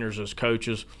trainers, as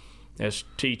coaches, as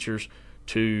teachers,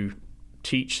 to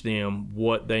teach them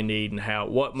what they need and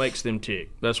what makes them tick.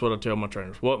 That's what I tell my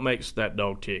trainers. What makes that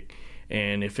dog tick?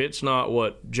 And if it's not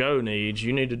what Joe needs,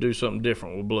 you need to do something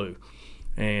different with Blue.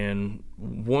 And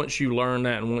once you learn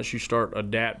that, and once you start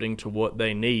adapting to what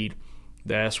they need,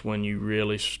 that's when you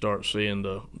really start seeing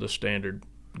the standard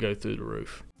go through the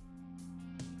roof.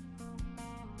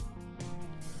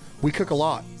 We cook a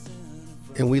lot,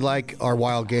 and we like our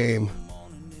wild game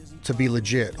to be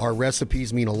legit. Our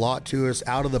recipes mean a lot to us.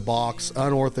 Out of the box,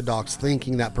 unorthodox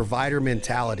thinking, that provider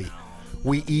mentality.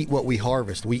 We eat what we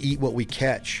harvest. We eat what we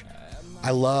catch.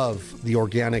 I love the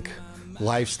organic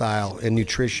lifestyle and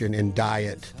nutrition and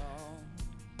diet.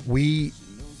 We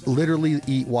literally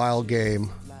eat wild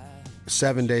game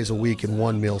 7 days a week in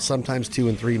one meal, sometimes 2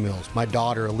 and 3 meals. My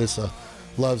daughter, Alyssa,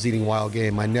 loves eating wild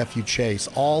game. My nephew, Chase.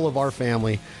 All of our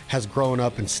family has grown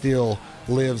up and still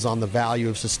lives on the value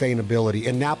of sustainability.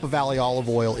 And Napa Valley Olive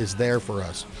Oil is there for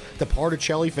us. The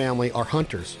Particelli family are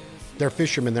hunters. They're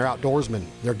fishermen. They're outdoorsmen.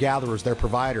 They're gatherers. They're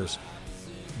providers.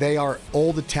 They are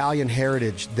old Italian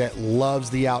heritage that loves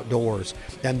the outdoors.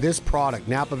 And this product,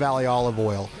 Napa Valley Olive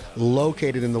Oil,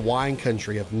 located in the wine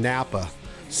country of Napa,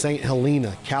 St.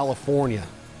 Helena, California.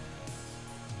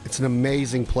 It's an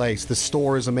amazing place. The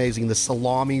store is amazing. The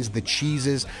salamis, the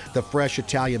cheeses, the fresh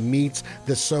Italian meats,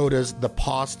 the sodas, the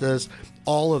pastas,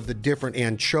 all of the different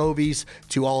anchovies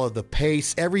to all of the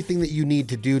paste, everything that you need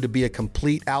to do to be a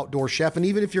complete outdoor chef. And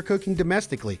even if you're cooking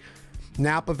domestically,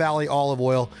 Napa Valley Olive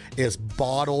Oil is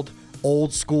bottled,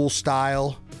 old school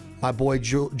style. My boy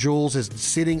Jules is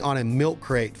sitting on a milk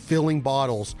crate filling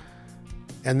bottles,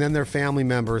 and then their family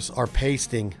members are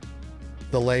pasting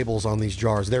the labels on these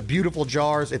jars. They're beautiful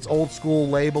jars. It's old school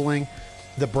labeling.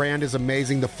 The brand is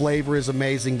amazing. The flavor is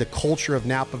amazing. The culture of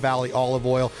Napa Valley Olive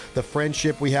Oil, the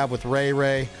friendship we have with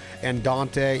Ray and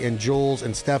Dante and Jules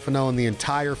and Stefano and the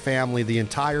entire family, the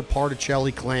entire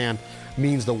Particelli clan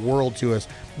means the world to us.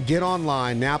 Get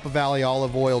online,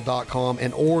 NapaValleyOliveOil.com,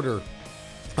 and order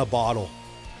a bottle.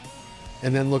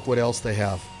 And then look what else they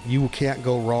have. You can't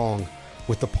go wrong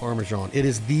with the Parmesan. It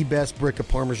is the best brick of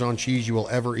Parmesan cheese you will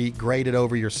ever eat. Grate it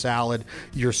over your salad,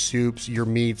 your soups, your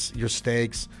meats, your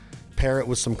steaks. Pair it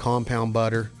with some compound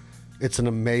butter. It's an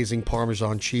amazing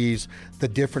Parmesan cheese. The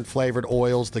different flavored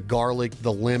oils, the garlic,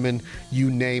 the lemon,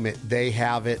 you name it, they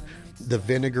have it. The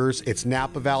vinegars, it's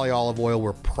Napa Valley Olive Oil.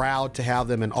 We're proud to have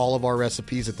them in all of our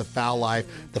recipes at the Fowl Life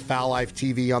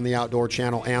TV on the Outdoor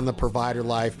Channel, and the Provider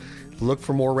Life. Look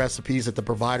for more recipes at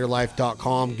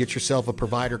theproviderlife.com. Get yourself a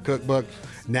provider cookbook.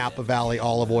 Napa Valley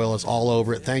Olive Oil is all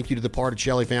over it. Thank you to the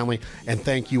Particelli family, and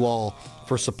thank you all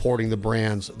for supporting the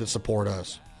brands that support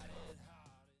us.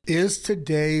 Is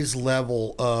today's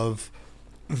level of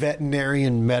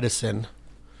veterinarian medicine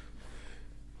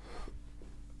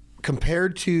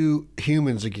compared to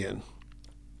humans again?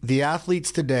 The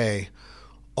athletes today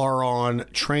are on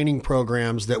training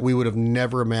programs that we would have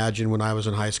never imagined when I was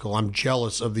in high school. I'm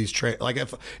jealous of these like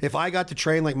if I got to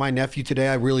train like my nephew today,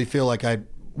 I really feel like I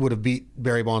would have beat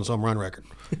Barry Bonds' home run record.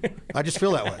 I just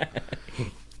feel that way.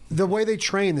 the way they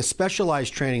train, the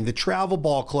specialized training, the travel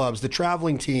ball clubs, the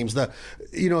traveling teams,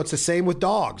 it's the same with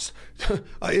dogs.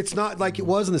 It's not like it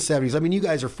was in the 70s. I mean, you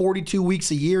guys are 42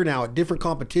 weeks a year now at different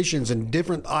competitions and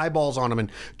different eyeballs on them and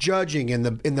judging and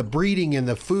the breeding and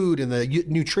the food and the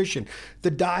nutrition,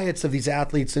 the diets of these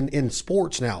athletes in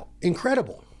sports now.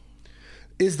 Incredible.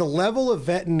 Is the level of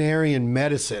veterinarian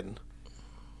medicine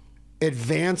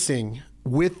advancing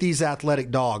with these athletic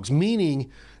dogs?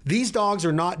 Meaning, these dogs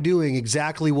are not doing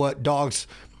exactly what dogs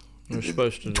they're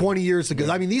supposed to 20 years ago.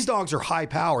 I mean, these dogs are high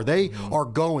power. They are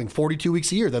going 42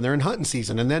 weeks a year. Then they're in hunting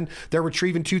season, and then they're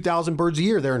retrieving 2,000 birds a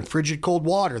year. They're in frigid cold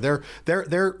water.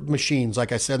 They're machines,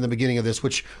 like I said in the beginning of this,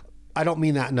 which I don't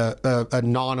mean that in a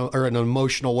non or an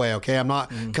emotional way. Okay, I'm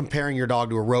not comparing your dog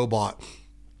to a robot.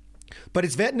 But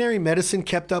is veterinary medicine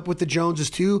kept up with the Joneses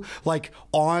too? Like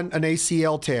on an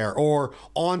ACL tear or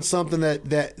on something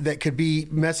that could be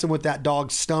messing with that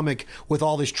dog's stomach with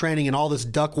all this training and all this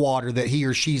duck water that he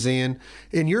or she's in.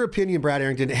 In your opinion, Brad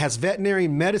Arington, has veterinary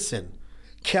medicine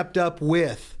kept up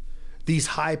with these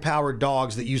high-powered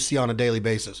dogs that you see on a daily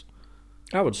basis?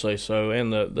 I would say so,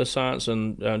 and the science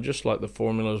and just like the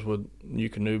formulas with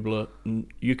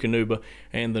Eukanuba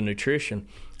and the nutrition.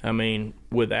 I mean,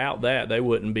 without that, they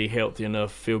wouldn't be healthy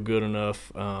enough, feel good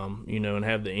enough, and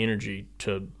have the energy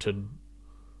to.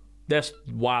 That's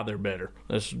why they're better.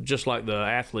 That's just like the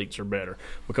athletes are better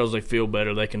because they feel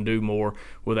better. They can do more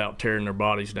without tearing their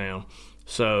bodies down.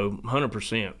 So,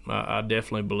 100%, I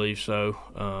definitely believe so.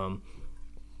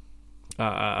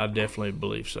 I definitely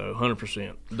believe so,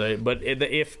 100%. But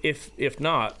if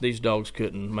not, these dogs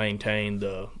couldn't maintain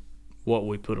what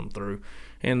we put them through,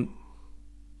 and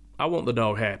I want the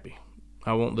dog happy.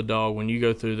 I want the dog, when you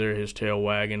go through there, his tail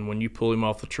wagging. When you pull him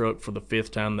off the truck for the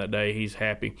 5th time that day, he's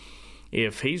happy.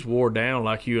 If he's wore down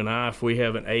like you and I, if we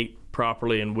haven't ate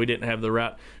properly and we didn't have the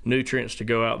right nutrients to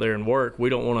go out there and work, we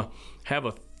don't want to have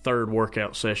a 3rd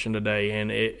workout session today,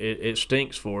 and it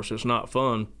stinks for us. It's not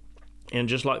fun. And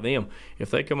just like them, if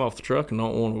they come off the truck and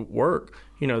don't want to work,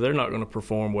 they're not going to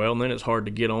perform well, and then it's hard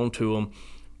to get onto them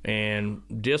and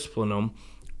discipline them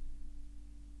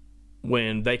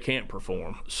when they can't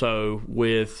perform. So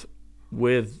with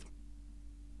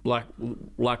like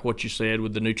what you said,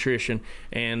 with the nutrition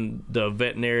and the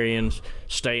veterinarians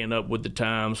staying up with the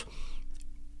times,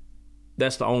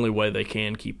 that's the only way they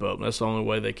can keep up. That's the only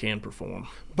way they can perform.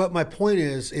 But my point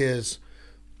is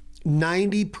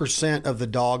 90% of the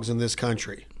dogs in this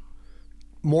country,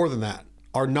 more than that,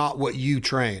 are not what you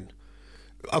train.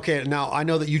 Okay, now I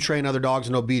know that you train other dogs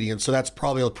in obedience, so that's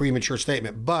probably a premature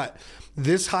statement, but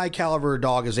this high caliber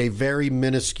dog is a very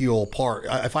minuscule part,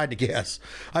 if I had to guess.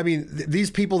 I mean,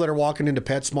 these people that are walking into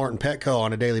PetSmart and Petco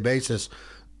on a daily basis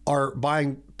are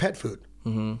buying pet food.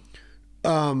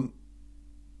 Mm-hmm.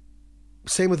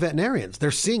 Same with veterinarians.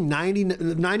 They're seeing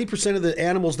 90% of the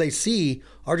animals they see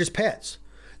are just pets.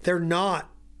 They're not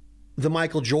the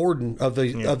Michael Jordan of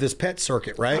this pet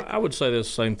circuit, right? I would say the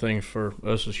same thing for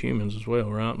us as humans as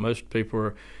well, right?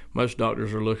 Most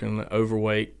doctors are looking at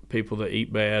overweight people that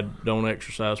eat bad, don't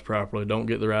exercise properly, don't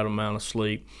get the right amount of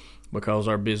sleep because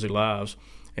of our busy lives.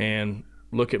 And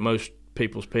look at most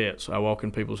people's pets. I walk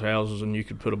in people's houses and you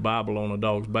could put a Bible on a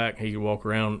dog's back and he could walk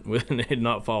around with it and it'd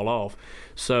not fall off.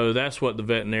 So that's what the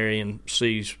veterinarian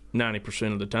sees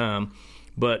 90% of the time.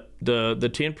 But the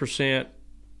 10%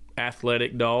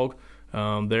 athletic dog,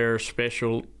 they're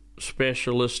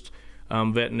specialist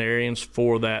veterinarians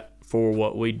for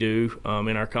what we do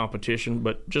in our competition.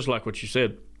 But just like what you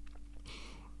said,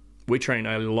 we train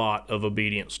a lot of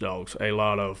obedience dogs, a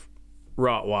lot of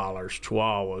Rottweilers,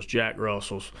 Chihuahuas, Jack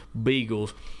Russells,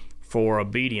 Beagles for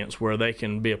obedience, where they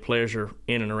can be a pleasure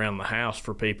in and around the house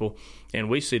for people. And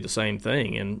we see the same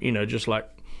thing. And just like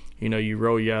you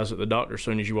roll your eyes at the doctor as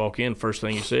soon as you walk in, first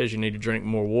thing he says, you need to drink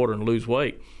more water and lose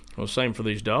weight. Well, same for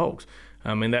these dogs.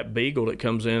 I mean, that Beagle that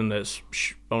comes in that's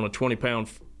on a 20-pound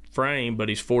frame, but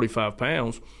he's 45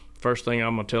 pounds, first thing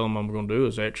I'm going to tell him I'm going to do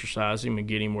is exercise him and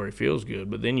get him where he feels good.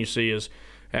 But then you see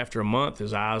after a month,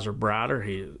 his eyes are brighter.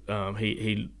 He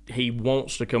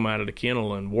wants to come out of the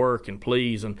kennel and work and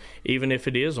please, and even if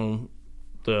it is on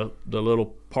the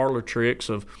little parlor tricks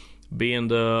of being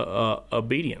the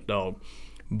obedient dog.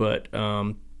 But,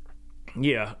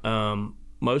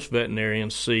 most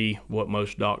veterinarians see what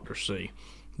most doctors see.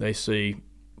 They see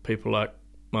people like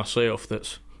myself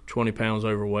that's 20 pounds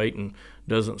overweight and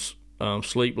doesn't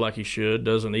sleep like he should,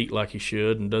 doesn't eat like he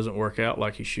should, and doesn't work out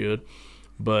like he should.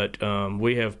 But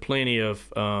we have plenty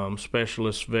of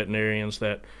specialist veterinarians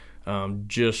that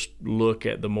just look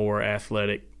at the more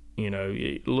athletic,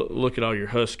 look at all your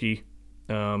Husky.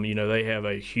 They have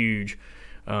a huge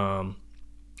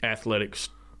athletic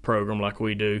program like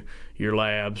we do, your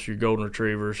labs, your golden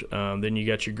retrievers. Then you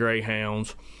got your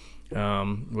greyhounds,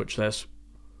 which that's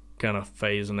kind of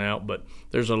phasing out. But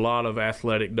there's a lot of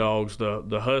athletic dogs,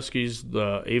 the huskies,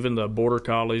 even the border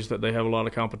collies that they have a lot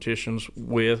of competitions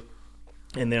with,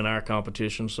 and then our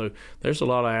competition. So there's a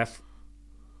lot of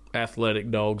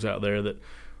athletic dogs out there that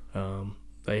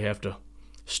they have to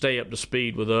stay up to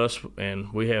speed with us,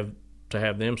 and we have to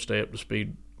have them stay up to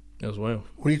speed as well.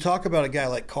 When you talk about a guy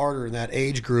like Carter in that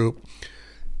age group,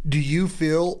 do you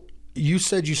feel, you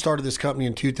said you started this company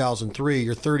in 2003,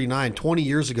 you're 39, 20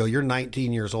 years ago, you're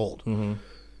 19 years old. Mm-hmm.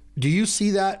 Do you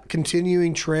see that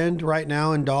continuing trend right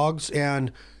now in dogs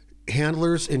and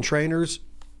handlers and trainers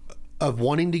of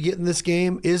wanting to get in this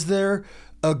game? Is there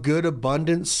a good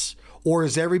abundance, or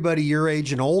is everybody your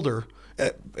age and older,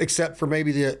 except for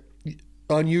maybe the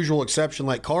unusual exception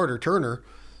like Carter Turner?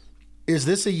 Is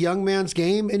this a young man's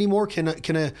game anymore?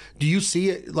 Do you see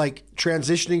it like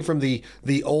transitioning from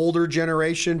the older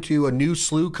generation to a new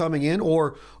slew coming in,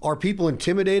 or are people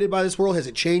intimidated by this world? Has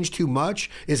it changed too much?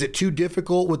 Is it too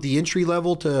difficult with the entry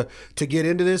level to get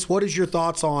into this? What is your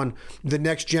thoughts on the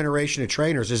next generation of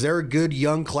trainers? Is there a good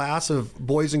young class of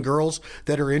boys and girls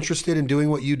that are interested in doing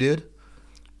what you did?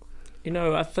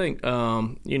 I think,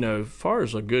 as far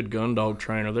as a good gun dog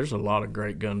trainer, there's a lot of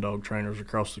great gun dog trainers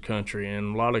across the country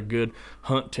and a lot of good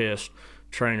hunt test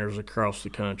trainers across the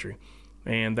country.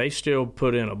 And they still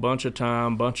put in a bunch of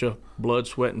time, bunch of blood,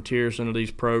 sweat, and tears into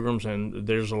these programs, and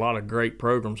there's a lot of great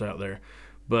programs out there.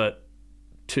 But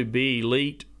to be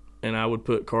elite, and I would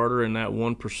put Carter in that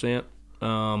 1%,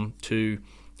 to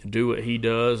do what he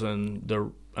does,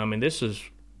 and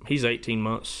he's 18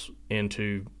 months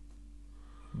into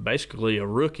basically a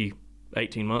rookie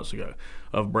 18 months ago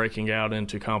of breaking out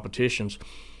into competitions.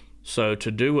 So to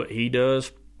do what he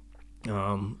does,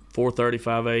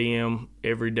 4:35 a.m.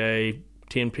 every day,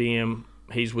 10 p.m.,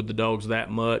 he's with the dogs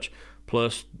that much,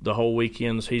 plus the whole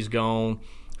weekends he's gone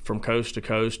from coast to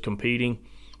coast competing.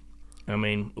 A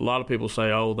lot of people say,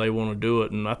 they want to do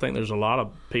it, and I think there's a lot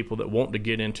of people that want to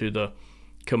get into the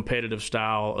competitive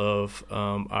style of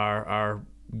our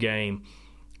game.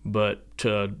 But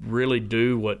to really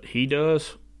do what he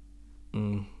does,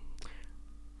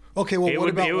 okay. Well,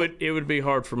 it would be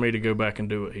hard for me to go back and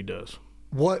do what he does.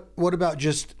 What about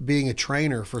just being a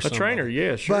trainer for somebody? A trainer,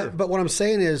 yeah, sure. But what I'm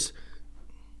saying is,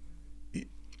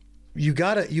 you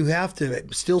have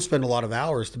to still spend a lot of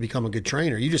hours to become a good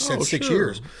trainer. You just said 6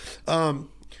 years.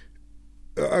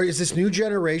 Is this new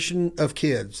generation of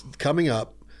kids coming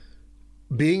up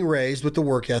being raised with the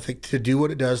work ethic to do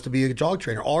what it does to be a dog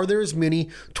trainer? Are there as many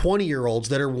 20-year-olds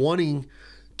that are wanting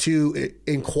to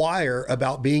inquire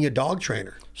about being a dog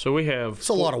trainer? So we have... It's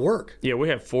a lot of work. Yeah, we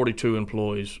have 42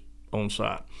 employees on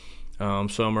site.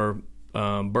 Some are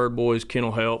bird boys,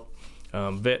 kennel help,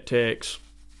 vet techs,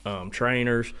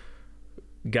 trainers,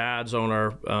 guides on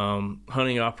our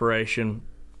hunting operation.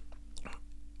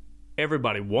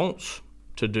 Everybody wants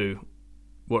to do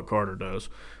what Carter does,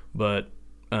 but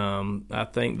I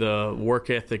think the work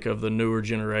ethic of the newer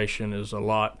generation is a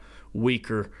lot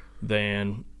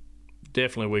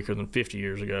definitely weaker than 50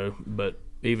 years ago, but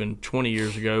even 20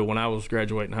 years ago when I was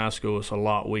graduating high school, it's a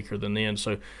lot weaker than then.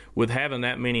 So with having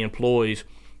that many employees,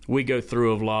 we go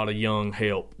through a lot of young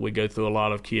help. We go through a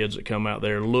lot of kids that come out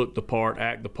there, look the part,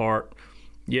 act the part,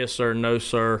 yes sir, no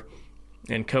sir,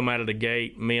 and come out of the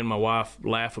gate. Me and my wife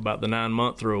laugh about the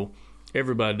 9-month rule.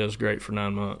 Everybody does great for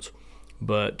 9 months.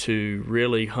 But to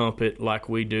really hump it like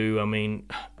we do, I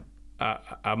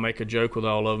make a joke with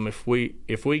all of them. If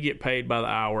we get paid by the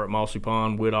hour at Mossy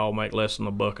Pond, we'd all make less than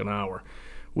 $1 an hour.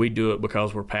 We do it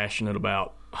because we're passionate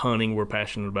about hunting, we're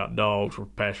passionate about dogs, we're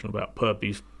passionate about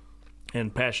puppies,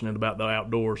 and passionate about the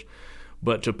outdoors.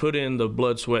 But to put in the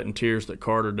blood, sweat, and tears that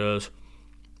Carter does,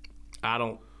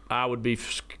 I would be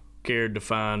scared to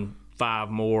find 5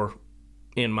 more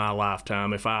in my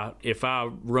lifetime. If I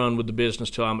run with the business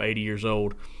till I'm 80 years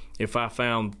old, if I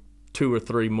found 2 or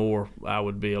 3 more, I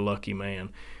would be a lucky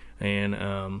man. And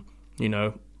I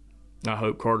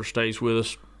hope Carter stays with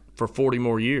us for 40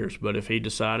 more years. But if he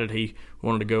decided he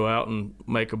wanted to go out and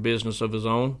make a business of his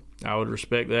own, I would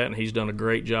respect that. And he's done a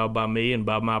great job by me and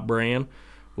by my brand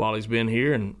while he's been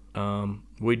here. And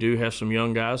we do have some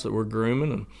young guys that we're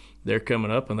grooming, and they're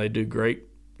coming up, and they do great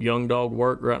young dog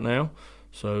work right now.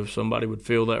 So if somebody would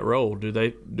fill that role,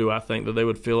 do I think that they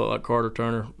would fill it like Carter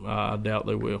Turner? I doubt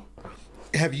they will.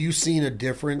 Have you seen a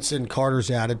difference in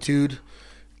Carter's attitude?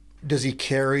 Does he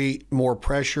carry more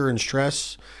pressure and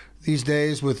stress these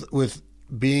days with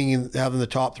having the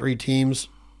top 3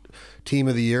 team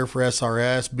of the year for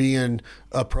SRS, being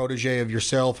a protege of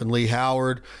yourself and Lee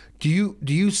Howard? Do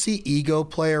you see ego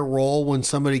play a role when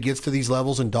somebody gets to these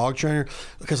levels in dog trainer?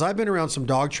 Because I've been around some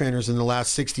dog trainers in the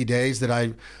last 60 days that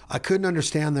I couldn't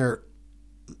understand the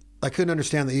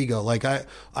ego. Like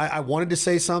I wanted to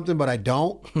say something, but I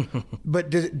don't. But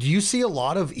do you see a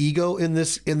lot of ego in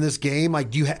this game?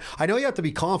 Like, I know you have to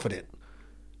be confident,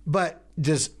 but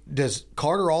does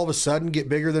Carter all of a sudden get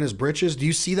bigger than his britches? Do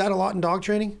you see that a lot in dog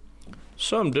training?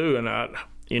 Some do, and I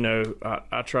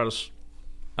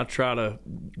try to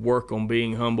work on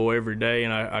being humble every day,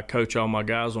 and I coach all my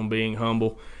guys on being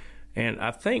humble. And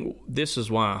I think this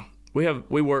is why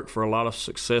we work for a lot of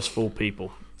successful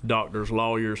people, doctors,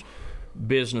 lawyers,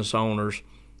 business owners,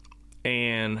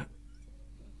 and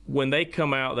when they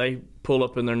come out, they pull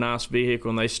up in their nice vehicle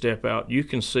and they step out, you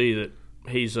can see that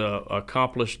he's a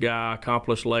accomplished guy,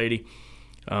 accomplished lady.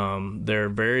 They're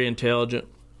very intelligent,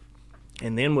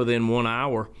 and then within 1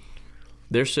 hour,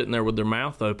 they're sitting there with their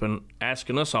mouth open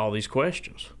asking us all these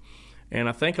questions. And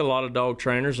I think a lot of dog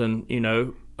trainers, and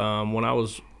when I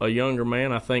was a younger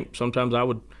man, I think sometimes I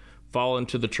would fall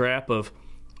into the trap of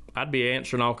I'd be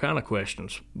answering all kind of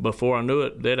questions. Before I knew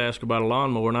it, they'd ask about a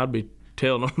lawnmower, and I'd be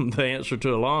telling them the answer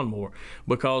to a lawnmower.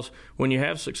 Because when you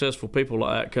have successful people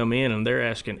like that come in and they're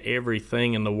asking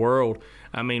everything in the world,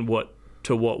 I mean, what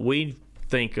we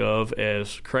think of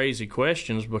as crazy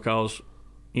questions, because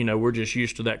we're just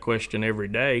used to that question every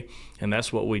day, and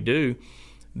that's what we do,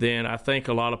 then I think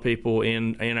a lot of people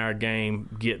in our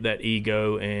game get that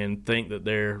ego and think that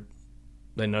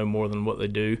they know more than what they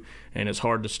do, and it's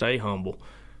hard to stay humble.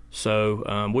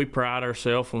 So we pride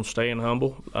ourselves on staying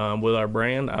humble with our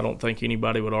brand. I don't think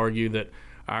anybody would argue that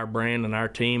our brand and our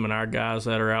team and our guys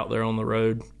that are out there on the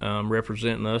road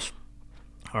representing us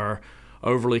are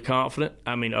overly confident.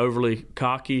 I mean, overly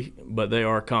cocky, but they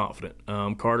are confident.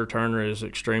 Carter Turner is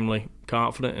extremely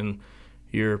confident, and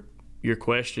your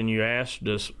question you asked,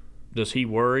 does he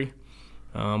worry?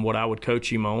 What I would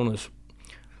coach him on is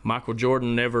Michael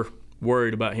Jordan never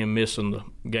worried about him missing the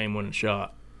game-winning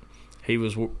shot. He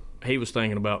was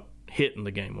thinking about hitting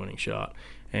the game-winning shot,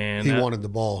 and he wanted the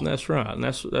ball. That's right, and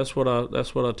that's what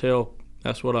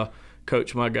I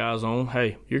coach my guys on.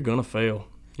 Hey, you're gonna fail.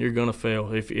 You're going to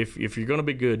fail. If you're going to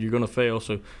be good, you're going to fail.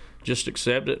 So just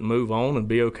accept it and move on and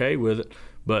be okay with it.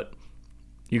 But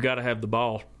you got to have the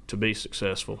ball to be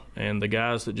successful. And the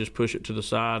guys that just push it to the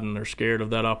side and are scared of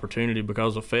that opportunity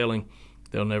because of failing,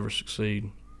 they'll never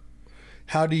succeed.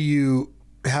 How do you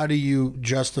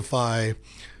justify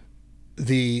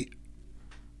the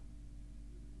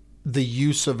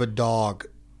use of a dog?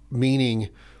 Meaning,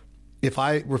 if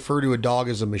I refer to a dog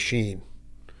as a machine,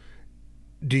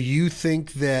 do you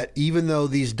think that even though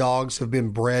these dogs have been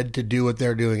bred to do what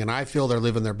they're doing, and I feel they're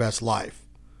living their best life,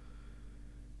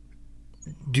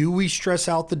 do we stress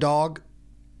out the dog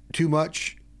too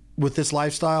much with this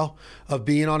lifestyle of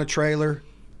being on a trailer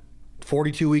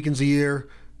 42 weekends a year?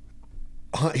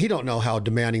 He don't know how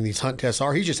demanding these hunt tests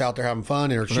are. He's just out there having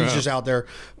fun, or she's just out there.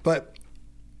 But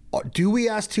do we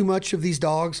ask too much of these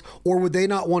dogs, or would they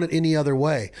not want it any other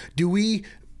way?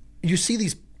 You see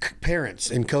these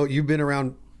parents and coach, you've been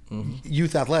around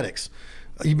youth athletics.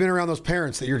 You've been around those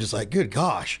parents that you're just like, good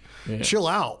gosh, chill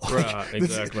out. Right,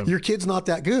 exactly. Your kid's not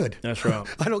that good. That's right.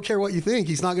 I don't care what you think.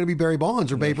 He's not going to be Barry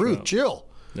Bonds or Babe Ruth. Right. Chill.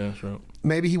 That's right.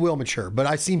 Maybe he will mature, but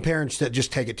I've seen parents that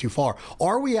just take it too far.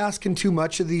 Are we asking too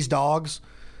much of these dogs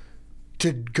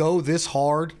to go this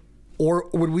hard, or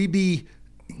would we be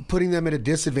putting them at a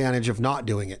disadvantage of not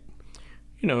doing it?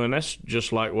 And that's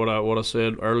just like what I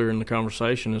said earlier in the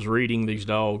conversation, is reading these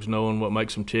dogs, knowing what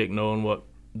makes them tick, knowing what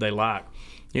they like.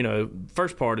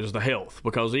 First part is the health,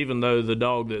 because even though the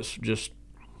dog that's just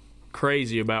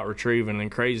crazy about retrieving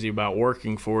and crazy about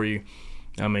working for you,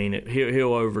 I mean,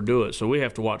 he'll overdo it. So we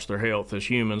have to watch their health as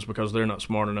humans, because they're not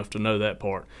smart enough to know that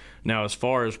part. Now, as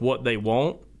far as what they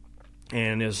want,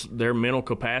 and is their mental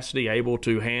capacity able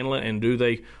to handle it, and do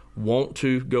they want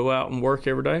to go out and work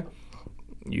every day?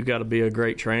 You got to be a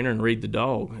great trainer and read the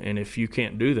dog. And if you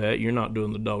can't do that, you're not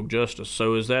doing the dog justice.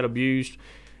 So is that abused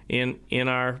in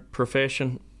our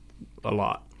profession? A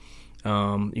lot.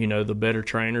 The better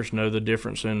trainers know the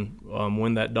difference in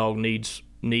when that dog needs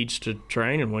to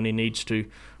train and when he needs to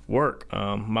work.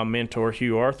 My mentor,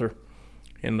 Hugh Arthur,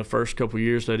 in the first couple of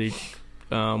years that he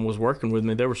was working with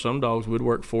me, there were some dogs we'd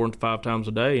work 4 and 5 times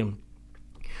a day. And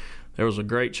there was a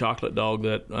great chocolate dog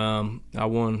that I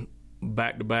won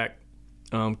back-to-back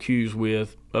cues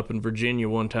with up in Virginia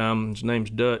one time. His name's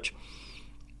Dutch,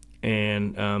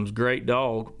 and it's a great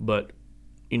dog, but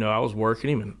I was working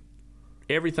him, and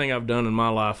everything I've done in my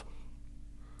life,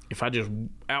 if I just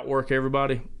outwork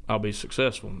everybody, I'll be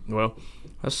successful. Well,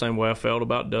 that's the same way I felt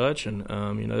about Dutch, and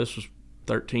this was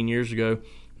 13 years ago.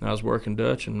 And I was working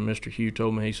Dutch, and Mr. Hugh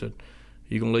told me, he said,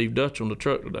 "You going to leave Dutch on the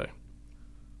truck today?"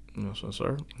 And I said,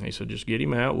 "Sir." He said, "Just get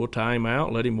him out. We'll tie him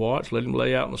out, let him watch, let him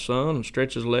lay out in the sun and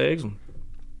stretch his legs."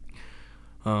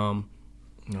 And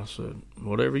I said,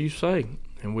 "Whatever you say."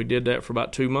 And we did that for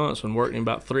about 2 months and worked him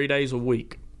about 3 days a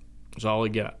week. That's all he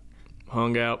got.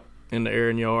 Hung out in the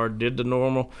airing yard, did the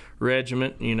normal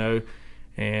regiment,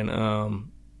 and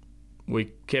we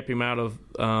kept him out of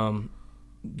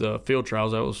the field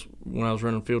trials. That was when I was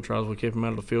running field trials. We kept him out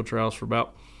of the field trials for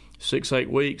about 6-8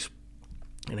 weeks.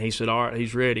 And he said, "All right,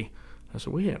 he's ready." I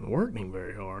said, "We hadn't worked him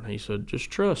very hard." He said,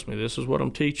 "Just trust me. This is what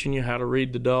I'm teaching you, how to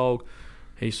read the dog."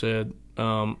 He said,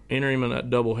 "Enter him in that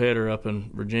double header up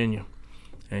in Virginia."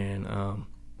 And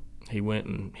he went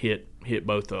and hit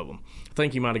both of them. I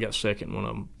think he might have got second one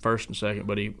of them, first and second,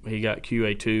 but he got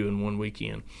QA2 in one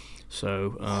weekend.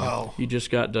 So wow. You just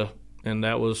got to, and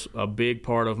that was a big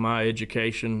part of my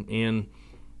education in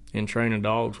training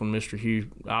dogs when Mr. Hugh,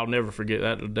 I'll never forget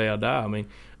that the day I die. I mean,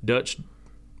 Dutch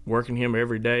working him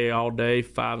every day, all day,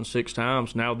 5 and 6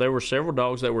 times. Now, there were several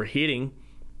dogs that were hitting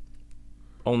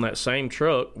on that same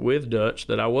truck with Dutch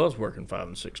that I was working 5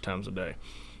 and 6 times a day.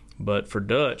 But for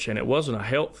Dutch, and it wasn't a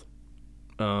health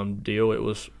deal, it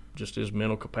was just his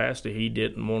mental capacity. He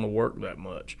didn't want to work that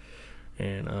much.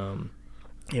 And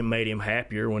it made him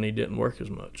happier when he didn't work as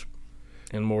much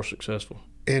and more successful.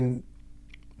 And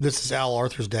this is Al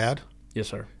Arthur's dad? Yes,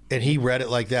 sir. And he read it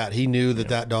like that. He knew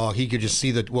that dog, he could just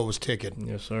see what was ticking.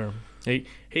 Yes, sir.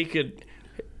 He could,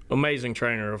 amazing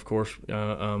trainer, of course,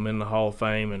 in the Hall of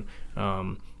Fame,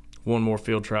 and won more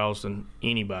field trials than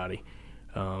anybody,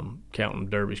 counting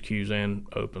derbies, Qs, and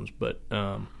opens. But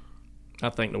I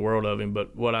think the world of him.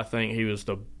 But what I think he was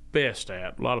the best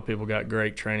at, a lot of people got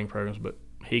great training programs, but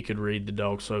he could read the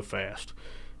dog so fast.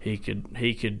 He could.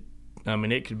 I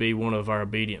mean, it could be one of our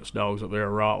obedience dogs up there,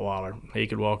 a Rottweiler. He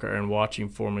could walk out there and watch him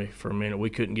for me for a minute. We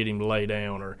couldn't get him to lay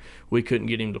down, or we couldn't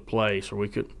get him to place,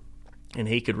 and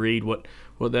he could read what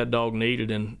that dog needed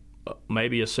in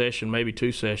maybe a session, maybe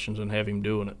 2 sessions, and have him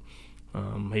doing it.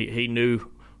 He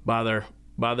knew by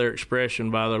their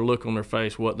expression, by their look on their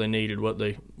face, what they needed, what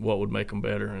would make them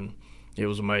better, and it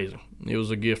was amazing. It was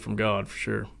a gift from God for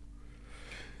sure.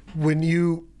 When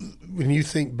you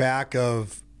think back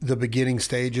of the beginning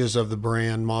stages of the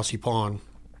brand Mossy Pond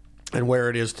and where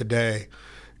it is today,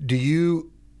 do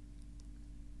you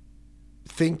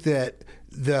think that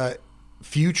the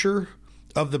future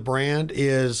of the brand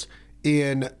is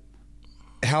in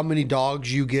how many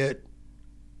dogs you get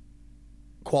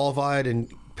qualified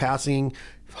and passing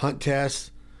hunt tests,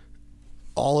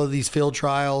 all of these field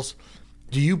trials?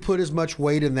 Do you put as much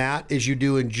weight in that as you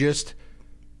do in just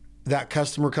that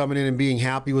customer coming in and being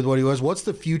happy with what he was? What's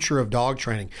the future of dog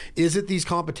training? Is it these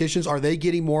competitions? Are they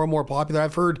getting more and more popular?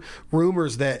 I've heard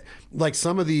rumors that like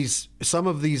some of these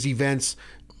events,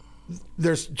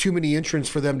 there's too many entrants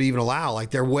for them to even allow.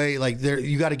 Like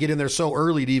you got to get in there so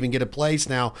early to even get a place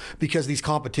now because these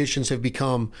competitions have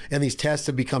become, and these tests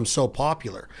have become so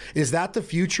popular. Is that the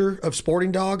future of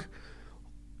sporting dog?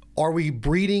 Are we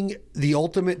breeding the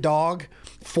ultimate dog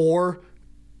for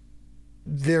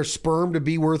their sperm to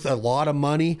be worth a lot of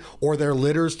money or their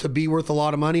litters to be worth a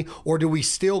lot of money? Or do we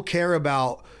still care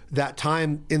about that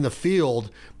time in the field?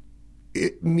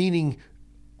 Meaning,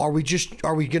 are we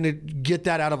going to get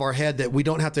that out of our head that we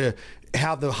don't have to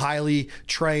have the highly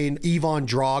trained Ivan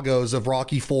Dragos of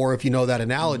Rocky IV, if you know that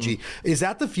analogy? Mm-hmm. Is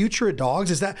that the future of dogs?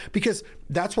 Is that because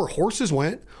that's where horses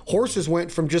went? Horses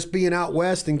went from just being out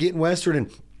west and getting western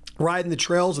and riding the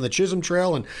trails and the Chisholm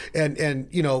Trail and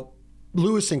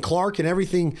Lewis and Clark and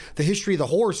everything. The history of the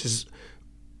horse is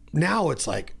now it's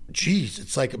like, geez,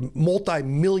 it's like a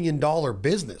multi-million-dollar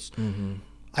business. Mm-hmm.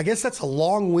 I guess that's a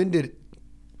long-winded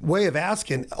way of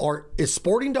asking, is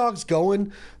sporting dogs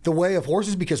going the way of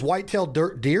horses? Because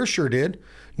white-tailed deer sure did.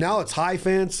 Now it's high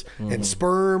fence and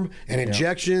sperm and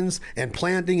injections and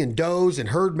planting and does and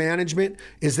herd management.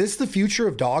 Is this the future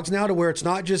of dogs now, to where it's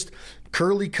not just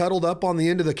Curly cuddled up on the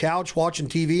end of the couch watching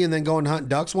TV and then going hunt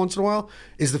ducks once in a while?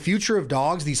 Is the future of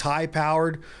dogs these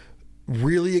high-powered,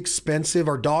 really expensive?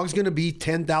 Are dogs going to be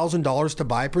 $10,000 to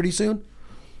buy pretty soon?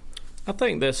 I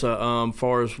think that's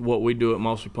far as what we do at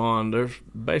Mossy Pond, there's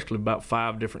basically about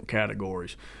 5 different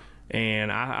categories.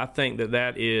 And I think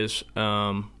that is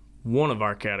one of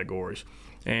our categories.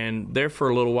 And there for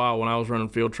a little while when I was running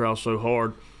field trials so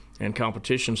hard and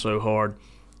competition so hard,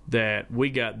 that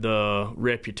we got the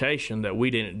reputation that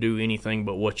we didn't do anything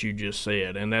but what you just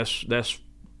said. And that's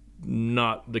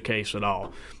not the case at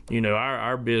all.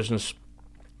 Our business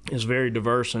is very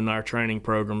diverse in our training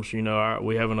programs. You know,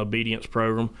 we have an obedience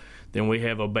program, then we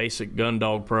have a basic gun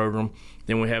dog program,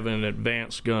 then we have an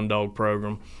advanced gun dog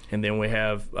program, and then we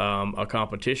have a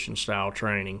competition style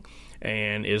training.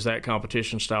 And is that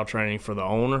competition style training for the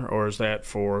owner, or is that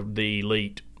for the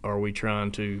elite? Are we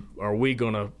going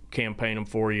to campaign them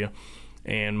for you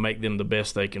and make them the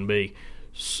best they can be?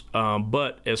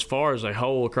 But as far as a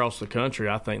whole across the country,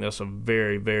 I think that's a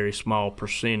very, very small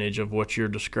percentage of what you're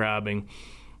describing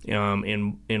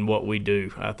in what we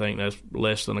do. I think that's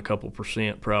less than a couple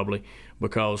percent probably,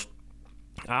 because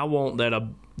I want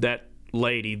that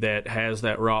lady that has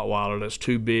that Rottweiler that's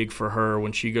too big for her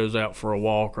when she goes out for a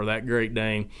walk, or that Great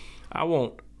Dane. I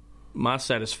want my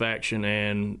satisfaction,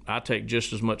 and I take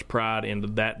just as much pride into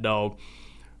that dog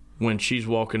when she's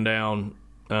walking down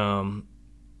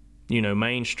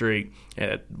Main Street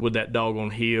with that dog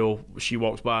on heel. She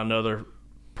walks by another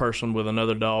person with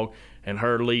another dog, and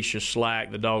her leash is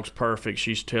slack. The dog's perfect.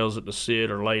 She tells it to sit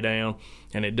or lay down,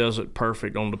 and it does it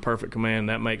perfect on the perfect command.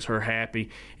 That makes her happy.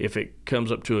 If it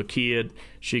comes up to a kid,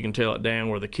 she can tell it down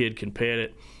where the kid can pet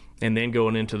it. And then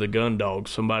going into the gun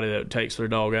dogs, somebody that takes their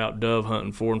dog out dove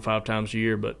hunting 4 and 5 times a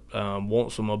year, but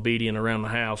wants them obedient around the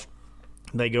house.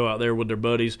 They go out there with their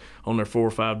buddies on their 4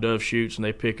 or 5 dove shoots, and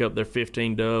they pick up their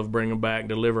 15 dove, bring them back,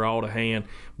 deliver all to hand.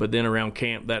 But then around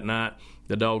camp that night,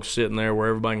 the dog's sitting there where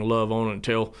everybody can love on it and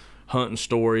tell hunting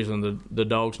stories, and the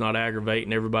dog's not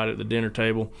aggravating everybody at the dinner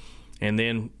table. And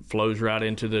then flows right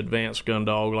into the advanced gun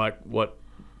dog, like what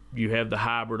you have the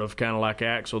hybrid of, kind of like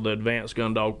Axel, the advanced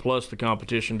gun dog plus the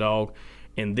competition dog.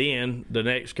 And then the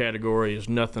next category is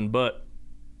nothing but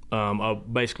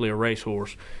basically a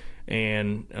racehorse.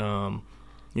 And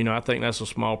I think that's a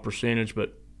small percentage,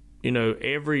 but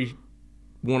every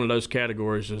one of those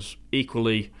categories is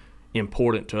equally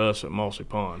important to us at Mossy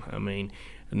Pond. I mean,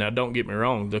 now don't get me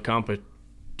wrong, the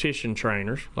competition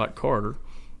trainers like Carter,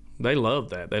 they love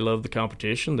that. They love the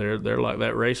competition. They're like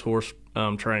that racehorse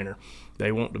trainer.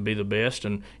 They want to be the best,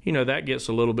 and that gets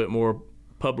a little bit more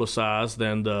publicized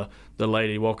than the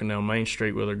lady walking down Main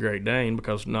Street with her Great Dane,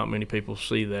 because not many people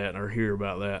see that or hear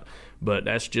about that. But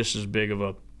that's just as big of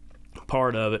a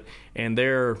part of it. And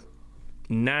there are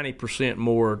 90%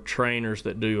 more trainers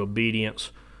that do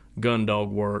obedience gun dog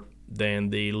work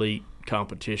than the elite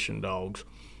competition dogs.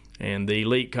 And the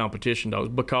elite competition dogs,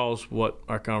 because what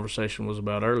our conversation was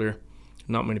about earlier,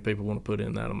 not many people want to put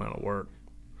in that amount of work.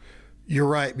 You're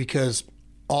right, because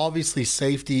obviously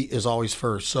safety is always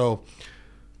first. So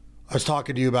I was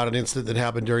talking to you about an incident that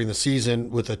happened during the season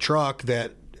with a truck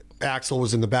that Axel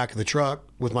was in the back of the truck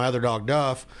with my other dog,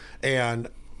 Duff, and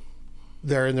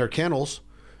they're in their kennels.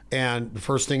 And the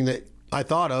first thing that I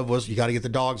thought of was you got to get the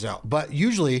dogs out. But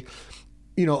usually,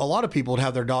 a lot of people would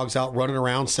have their dogs out running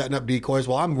around, setting up decoys.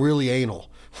 Well, I'm really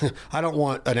anal. I don't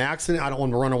want an accident. I don't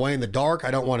want them to run away in the dark.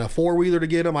 I don't want a four-wheeler to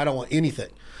get them. I don't want anything.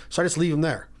 So I just leave them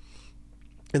there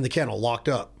in the kennel, locked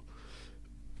up.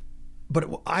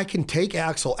 But I can take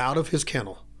Axel out of his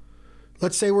kennel.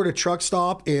 Let's say we're at a truck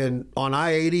stop on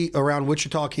I-80 around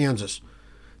Wichita, Kansas.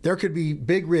 There could be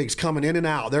big rigs coming in and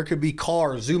out. There could be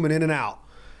cars zooming in and out.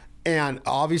 And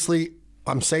obviously,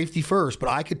 I'm safety first, but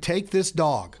I could take this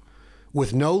dog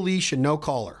with no leash and no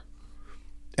collar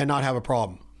and not have a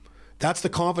problem. That's the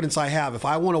confidence I have. If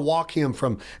I want to walk him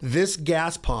from this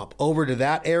gas pump over to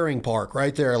that airing park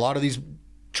right there, a lot of these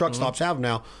truck stops have them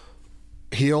now,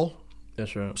 heel,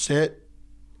 that's right, sit,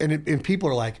 and people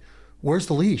are like, where's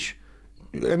the leash?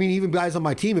 I mean, even guys on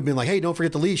my team have been like, hey, don't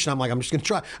forget the leash. And I'm like, I'm just going to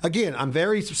try. Again, I'm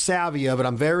very savvy of it.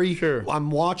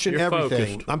 I'm watching You're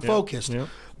everything. Focused. I'm focused. Yep.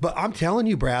 But I'm telling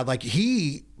you, Brad,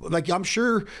 I'm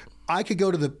sure I could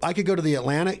go to the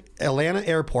Atlanta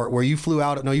airport where you flew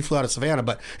out. No, you flew out of Savannah,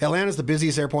 but Atlanta's the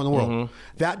busiest airport in the world. Mm-hmm.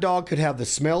 That dog could have the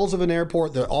smells of an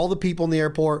airport, all the people in the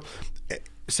airport.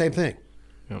 Same thing.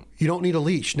 Yep. You don't need a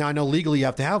leash. Now, I know legally you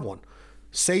have to have one.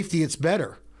 Safety, it's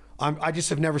better. I just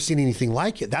have never seen anything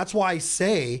like it. That's why I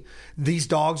say these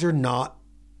dogs are not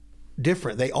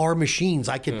different. They are machines.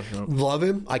 I can love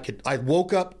him. I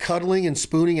woke up cuddling and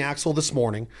spooning Axel this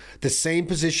morning, the same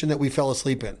position that we fell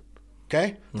asleep in.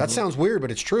 Okay? That sounds weird, but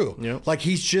it's true. Yep. Like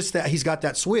he's got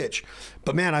that switch.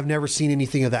 But man, I've never seen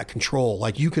anything of that control.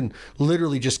 Like you can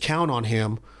literally just count on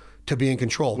him to be in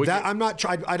control. I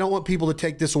don't want people to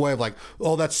take this away of like,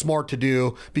 oh, that's smart to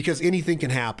do, because anything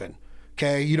can happen.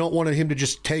 Okay, you don't want him to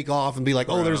just take off and be like,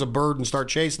 oh, there's a bird, and start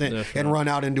chasing it and run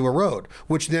out into a road,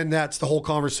 which then that's the whole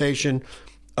conversation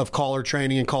of collar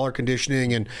training and collar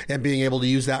conditioning and being able to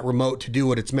use that remote to do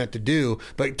what it's meant to do.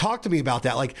 But talk to me about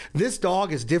that. Like, this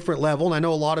dog is different level, and I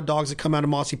know a lot of dogs that come out of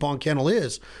Mossy Pond Kennel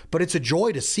but it's a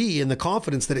joy to see, and the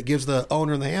confidence that it gives the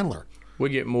owner and the handler. We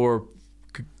get more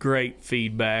great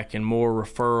feedback and more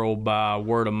referral by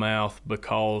word of mouth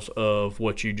because of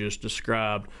what you just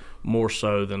described, more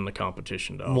so than the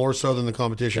competition dog. More so than the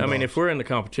competition I dogs. mean, if we're in the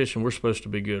competition, we're supposed to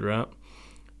be good, right?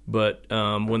 But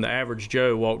when the average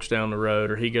Joe walks down the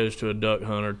road or he goes to a duck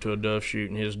hunt or to a dove shoot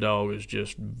and his dog is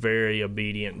just very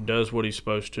obedient, does what he's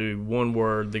supposed to, one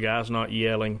word, the guy's not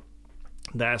yelling,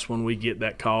 that's when we get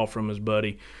that call from his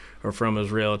buddy or from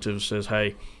his relative says,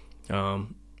 hey,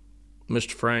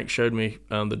 Mr. Frank showed me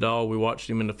the dog. We watched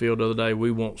him in the field the other day.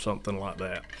 We want something like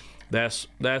that.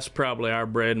 That's probably our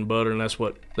bread and butter, and that's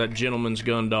what that gentleman's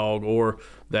gun dog or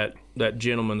that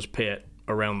gentleman's pet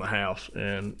around the house.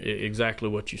 And exactly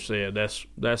what you said.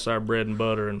 That's our bread and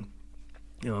butter. And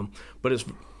but it's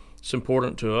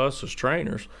important to us as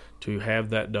trainers to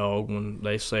have that dog when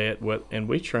they say it. And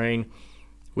we train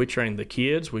the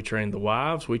kids, we train the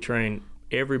wives, we train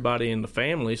everybody in the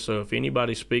family, so if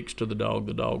anybody speaks to the dog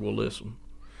will listen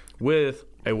with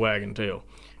a wagging tail.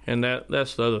 And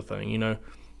that's the other thing, you know.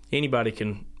 Anybody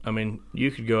can, I mean,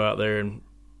 you could go out there and,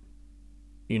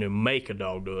 you know, make a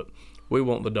dog do it. We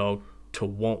want the dog to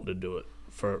want to do it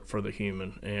for the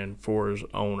human and for his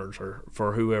owners or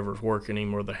for whoever's working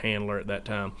him or the handler at that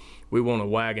time. We want a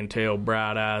wagging tail,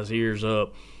 bright eyes, ears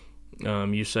up.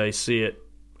 You say, sit.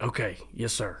 Okay,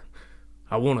 yes, sir.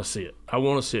 I want to see it. I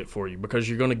want to see it for you because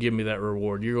you're going to give me that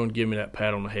reward. You're going to give me that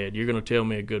pat on the head. You're going to tell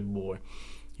me a good boy.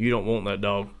 You don't want that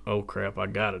dog, oh, crap, I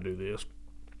got to do this.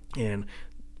 And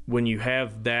when you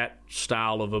have that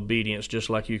style of obedience, just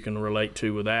like you can relate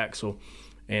to with Axel,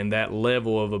 and that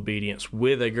level of obedience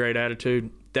with a great attitude,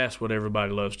 that's what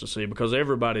everybody loves to see because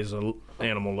everybody's an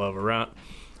animal lover, right?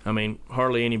 I mean,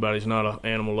 hardly anybody's not an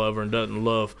animal lover and doesn't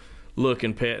love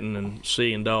looking, petting, and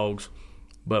seeing dogs.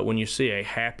 But when you see a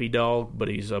happy dog, but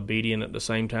he's obedient at the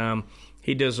same time,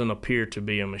 he doesn't appear to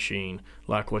be a machine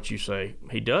like what you say.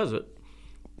 He does it.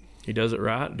 He does it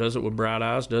right, does it with bright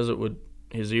eyes, does it with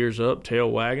his ears up,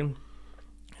 tail wagging.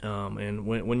 And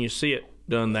when you see it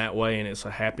done that way and it's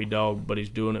a happy dog, but he's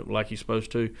doing it like he's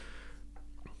supposed to,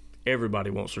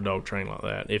 everybody wants their dog trained like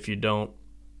that. If you don't,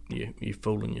 you're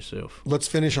fooling yourself. Let's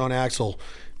finish on Axel.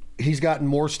 He's gotten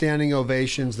more standing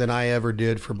ovations than I ever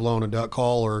did for blowing a duck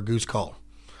call or a goose call.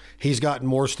 He's gotten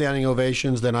more standing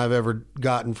ovations than I've ever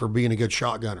gotten for being a good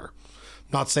shotgunner.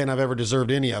 Not saying I've ever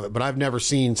deserved any of it, but I've never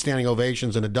seen standing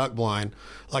ovations in a duck blind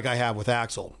like I have with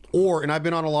Axel. And I've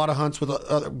been on a lot of hunts with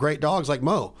other great dogs like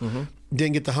Mo. Mm-hmm.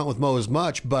 Didn't get to hunt with Mo as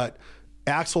much, but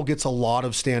Axel gets a lot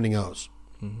of standing O's.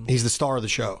 Mm-hmm. He's the star of the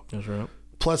show. That's right.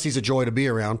 Plus, he's a joy to be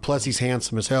around. Plus, he's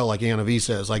handsome as hell, like Anna V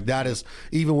says. Like, that is,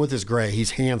 even with his gray, he's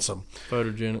handsome.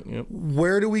 Photogenic, yep.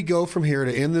 Where do we go from here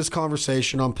to end this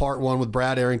conversation on part one with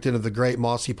Brad Arington of the great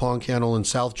Mossy Pond Kennel in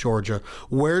South Georgia?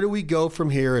 Where do we go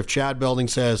from here if Chad Belding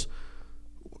says,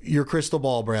 your crystal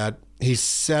ball, Brad, he's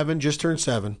 7, just turned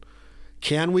 7.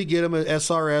 Can we get him an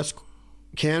SRS?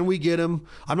 Can we get him?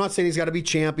 I'm not saying he's got to be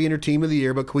champion or team of the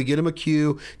year, but can we get him a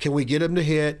Q? Can we get him to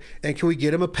hit? And can we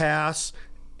get him a pass?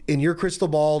 In your crystal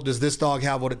ball, does this dog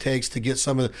have what it takes to get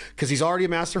some of the... Because he's already a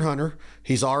master hunter.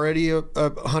 He's already a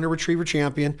hunter-retriever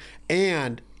champion.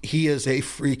 And he is a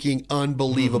freaking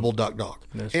unbelievable duck dog.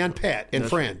 That's and right. Pet and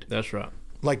friend. That's right.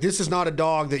 Like, this is not a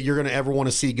dog that you're going to ever want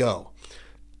to see go.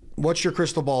 What's your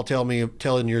crystal ball telling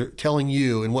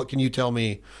you, and what can you tell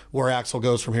me where Axel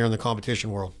goes from here in the competition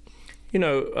world? You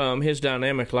know, his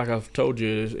dynamic, like I've told you,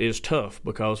 is tough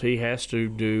because he has to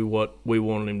do what we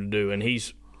want him to do. And he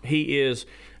is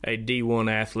a D1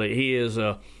 athlete. He is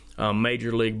a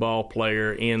major league ball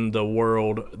player in the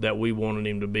world that we wanted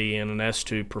him to be in, and that's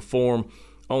to perform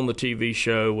on the TV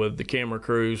show with the camera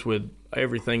crews, with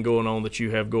everything going on that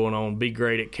you have going on. Be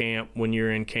great at camp when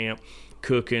you're in camp,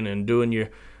 cooking and doing your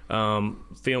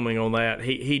filming on that.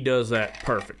 He does that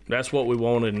perfect. That's what we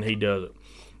wanted, and he does it.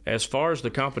 As far as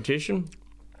the competition,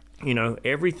 you know,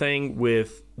 everything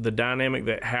with the dynamic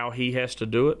that how he has to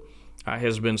do it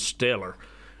has been stellar.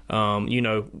 You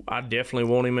know, I definitely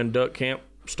want him in duck camp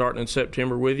starting in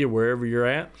September with you, wherever you're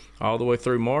at, all the way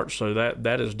through March. So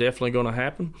that is definitely going to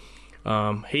happen.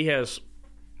 He has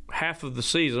half of the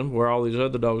season, where all these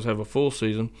other dogs have a full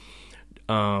season.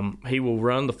 He will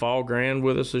run the Fall Grand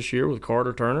with us this year with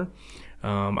Carter Turner.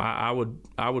 I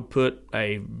would put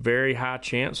a very high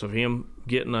chance of him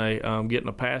getting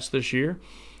a pass this year.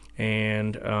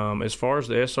 And as far as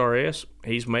the SRS,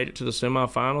 he's made it to the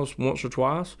semifinals once or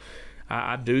twice.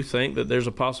 I do think that there's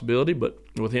a possibility, but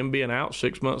with him being out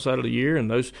 6 months out of the year, and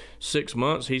those 6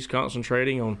 months he's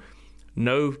concentrating on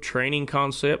no training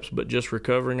concepts, but just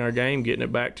recovering our game, getting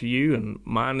it back to you and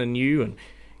minding you and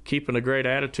keeping a great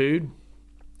attitude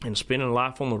and spending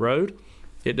life on the road,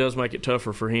 it does make it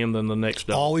tougher for him than the next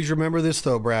dog. Always remember this,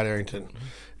 though, Brad Arington,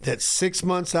 that 6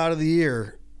 months out of the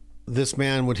year, this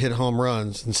man would hit home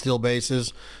runs and steal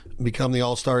bases, become the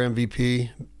All-Star MVP,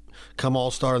 come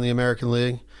All-Star in the American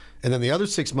League. And then the other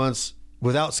 6 months,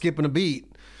 without skipping a beat,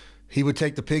 he would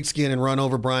take the pigskin and run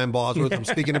over Brian Bosworth. I'm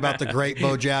speaking about the great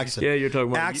Bo Jackson. Yeah, you're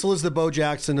talking about... Axel is the Bo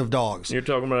Jackson of dogs. You're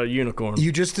talking about a unicorn.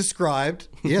 You just described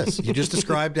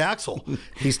Axel.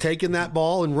 He's taking that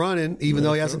ball and running, even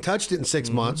though he hasn't touched it in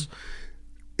 6 months.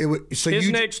 His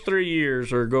next 3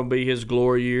 years are going to be his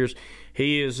glory years.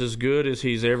 He is as good as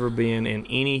he's ever been in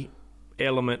any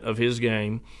element of his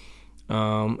game.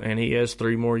 And he has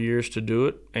 3 more years to do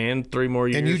it, and 3 more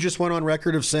years. And you just went on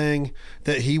record of saying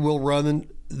that he will run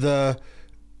the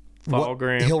Fall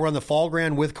Grand. He'll run the Fall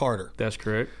Grand with Carter. That's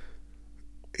correct.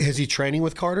 Is he training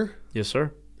with Carter? Yes,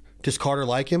 sir. Does Carter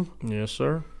like him? Yes,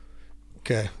 sir.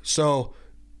 Okay. So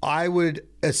I would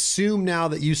assume now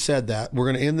that you said that, we're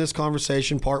going to end this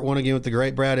conversation, part 1 again with the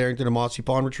great Brad Arington of Mossy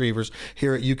Pond Retrievers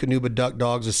here at Eukanuba Duck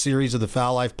Dogs, a series of the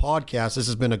Fowl Life podcast. This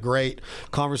has been a great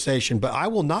conversation, but I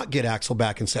will not get Axel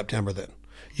back in September then.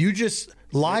 You just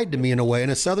lied to me in a way, and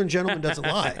a Southern gentleman doesn't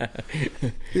lie.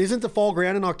 Isn't the Fall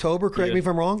Grand in October? Correct me if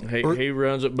I'm wrong. He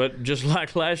runs it, but just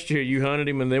like last year, you hunted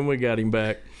him, and then we got him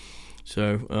back.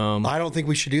 So I don't think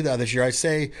we should do that this year. I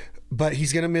say, but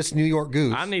he's going to miss New York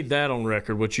Goose. I need that on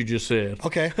record, what you just said.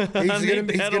 Okay. I need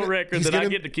that on record that I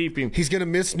get to keep him. He's going to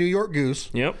miss New York Goose.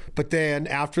 Yep. But then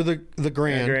after the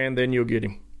Grand, then you'll get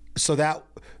him. So that...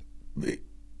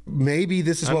 Maybe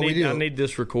this is what we do. I need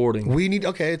this recording. We need,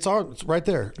 okay, it's right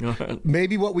there.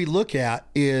 Maybe what we look at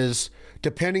is,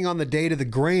 depending on the date of the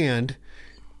Grand,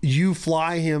 you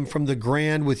fly him from the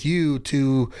Grand with you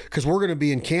to, because we're going to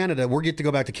be in Canada. We get to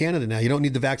go back to Canada now. You don't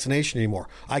need the vaccination anymore.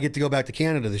 I get to go back to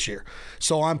Canada this year.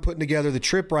 So I'm putting together the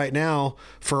trip right now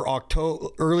for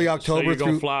early October. So you're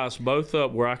going to fly us both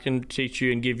up where I can teach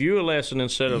you and give you a lesson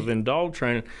instead of in dog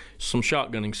training, some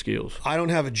shotgunning skills. I don't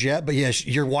have a jet, but yes,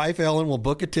 your wife Ellen will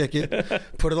book a ticket,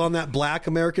 put it on that black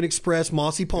American Express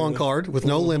Mossy Pond card with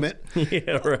no limit.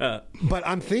 Yeah, right. But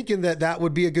I'm thinking that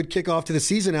would be a good kickoff to the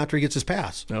season after he gets his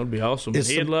pass. That would be awesome.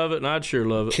 He'd love it, and I'd sure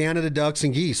love it. Canada ducks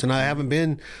and geese, and I have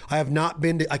not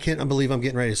been to, I can't believe I'm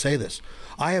getting ready to say this.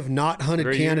 I have not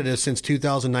hunted Canada since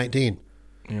 2019.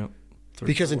 Yep.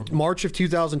 Because in March of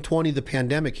 2020, the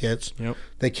pandemic hits. Yep.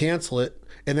 They cancel it.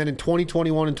 And then in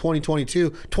 2021 and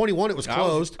 2022, 21 it was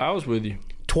closed. I was with you.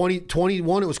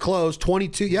 21 it was closed.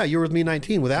 22, yeah, you were with me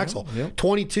 19 with Axel. Yep.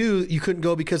 22 you couldn't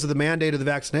go because of the mandate of the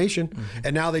vaccination. Mm-hmm.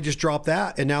 And now they just dropped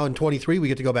that. And now in 23 we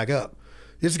get to go back up.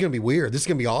 This is going to be weird. This is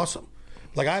going to be awesome.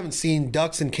 Like, I haven't seen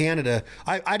ducks in Canada.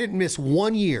 I didn't miss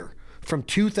 1 year from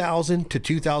 2000 to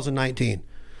 2019.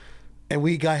 And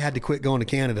we had to quit going to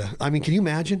Canada. I mean, can you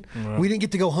imagine? Right. We didn't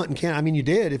get to go hunt in Canada. I mean, you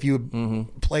did if you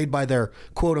had played by their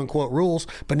quote-unquote rules.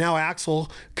 But now Axel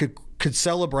could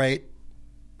celebrate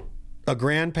a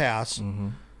grand pass. Mm-hmm.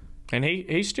 And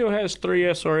he still has 3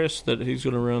 SRS that he's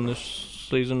going to run this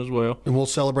season as well. And we'll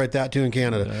celebrate that too in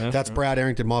Canada. Yeah, that's right. Brad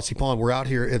Arington, Mossy Pond. We're out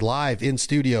here live in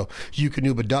studio,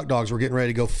 Eukanuba Duck Dogs. We're getting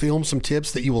ready to go film some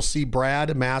tips that you will see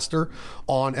Brad master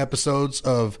on episodes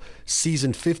of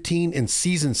season 15 and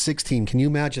season 16. Can you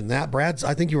imagine that, Brad?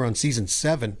 I think you were on season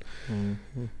 7.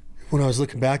 Mm-hmm. When I was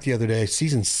looking back the other day,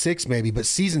 season 6 maybe, but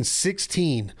season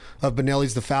 16 of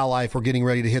Benelli's The Fowl Life, we're getting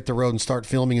ready to hit the road and start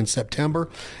filming in September.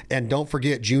 And don't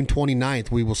forget, June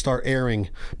 29th, we will start airing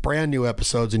brand new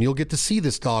episodes, and you'll get to see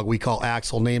this dog we call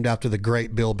Axel, named after the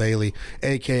great Bill Bailey,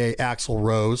 a.k.a. Axel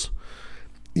Rose.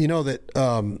 You know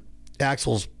that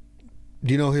Axel's,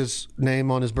 do you know his name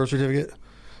on his birth certificate?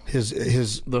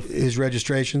 His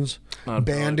registrations?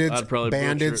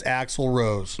 Bandits Axel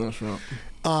Rose. That's right.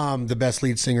 The best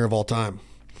lead singer of all time.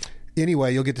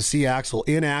 Anyway, you'll get to see Axel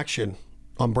in action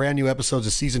on brand new episodes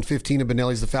of season 15 of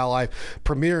Benelli's The Fowl Life,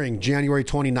 premiering January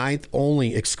 29th,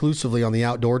 only exclusively on the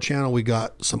Outdoor Channel. We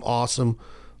got some awesome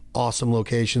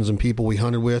locations and people we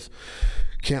hunted with.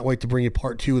 Can't wait to bring you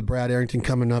part 2 with Brad Arington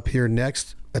coming up here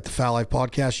next at the Fowl Life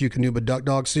Podcast, Eukanuba Duck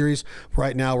Dog series.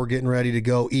 Right now, we're getting ready to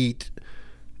go eat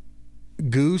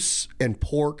goose and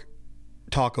pork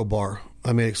taco bar.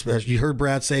 I mean, you heard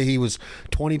Brad say he was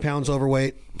 20 pounds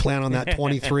overweight. Plan on that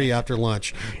 23 after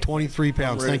lunch. 23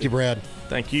 pounds. Thank you, Brad.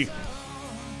 Thank you.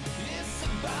 It's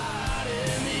about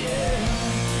in the air.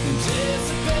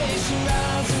 Anticipation.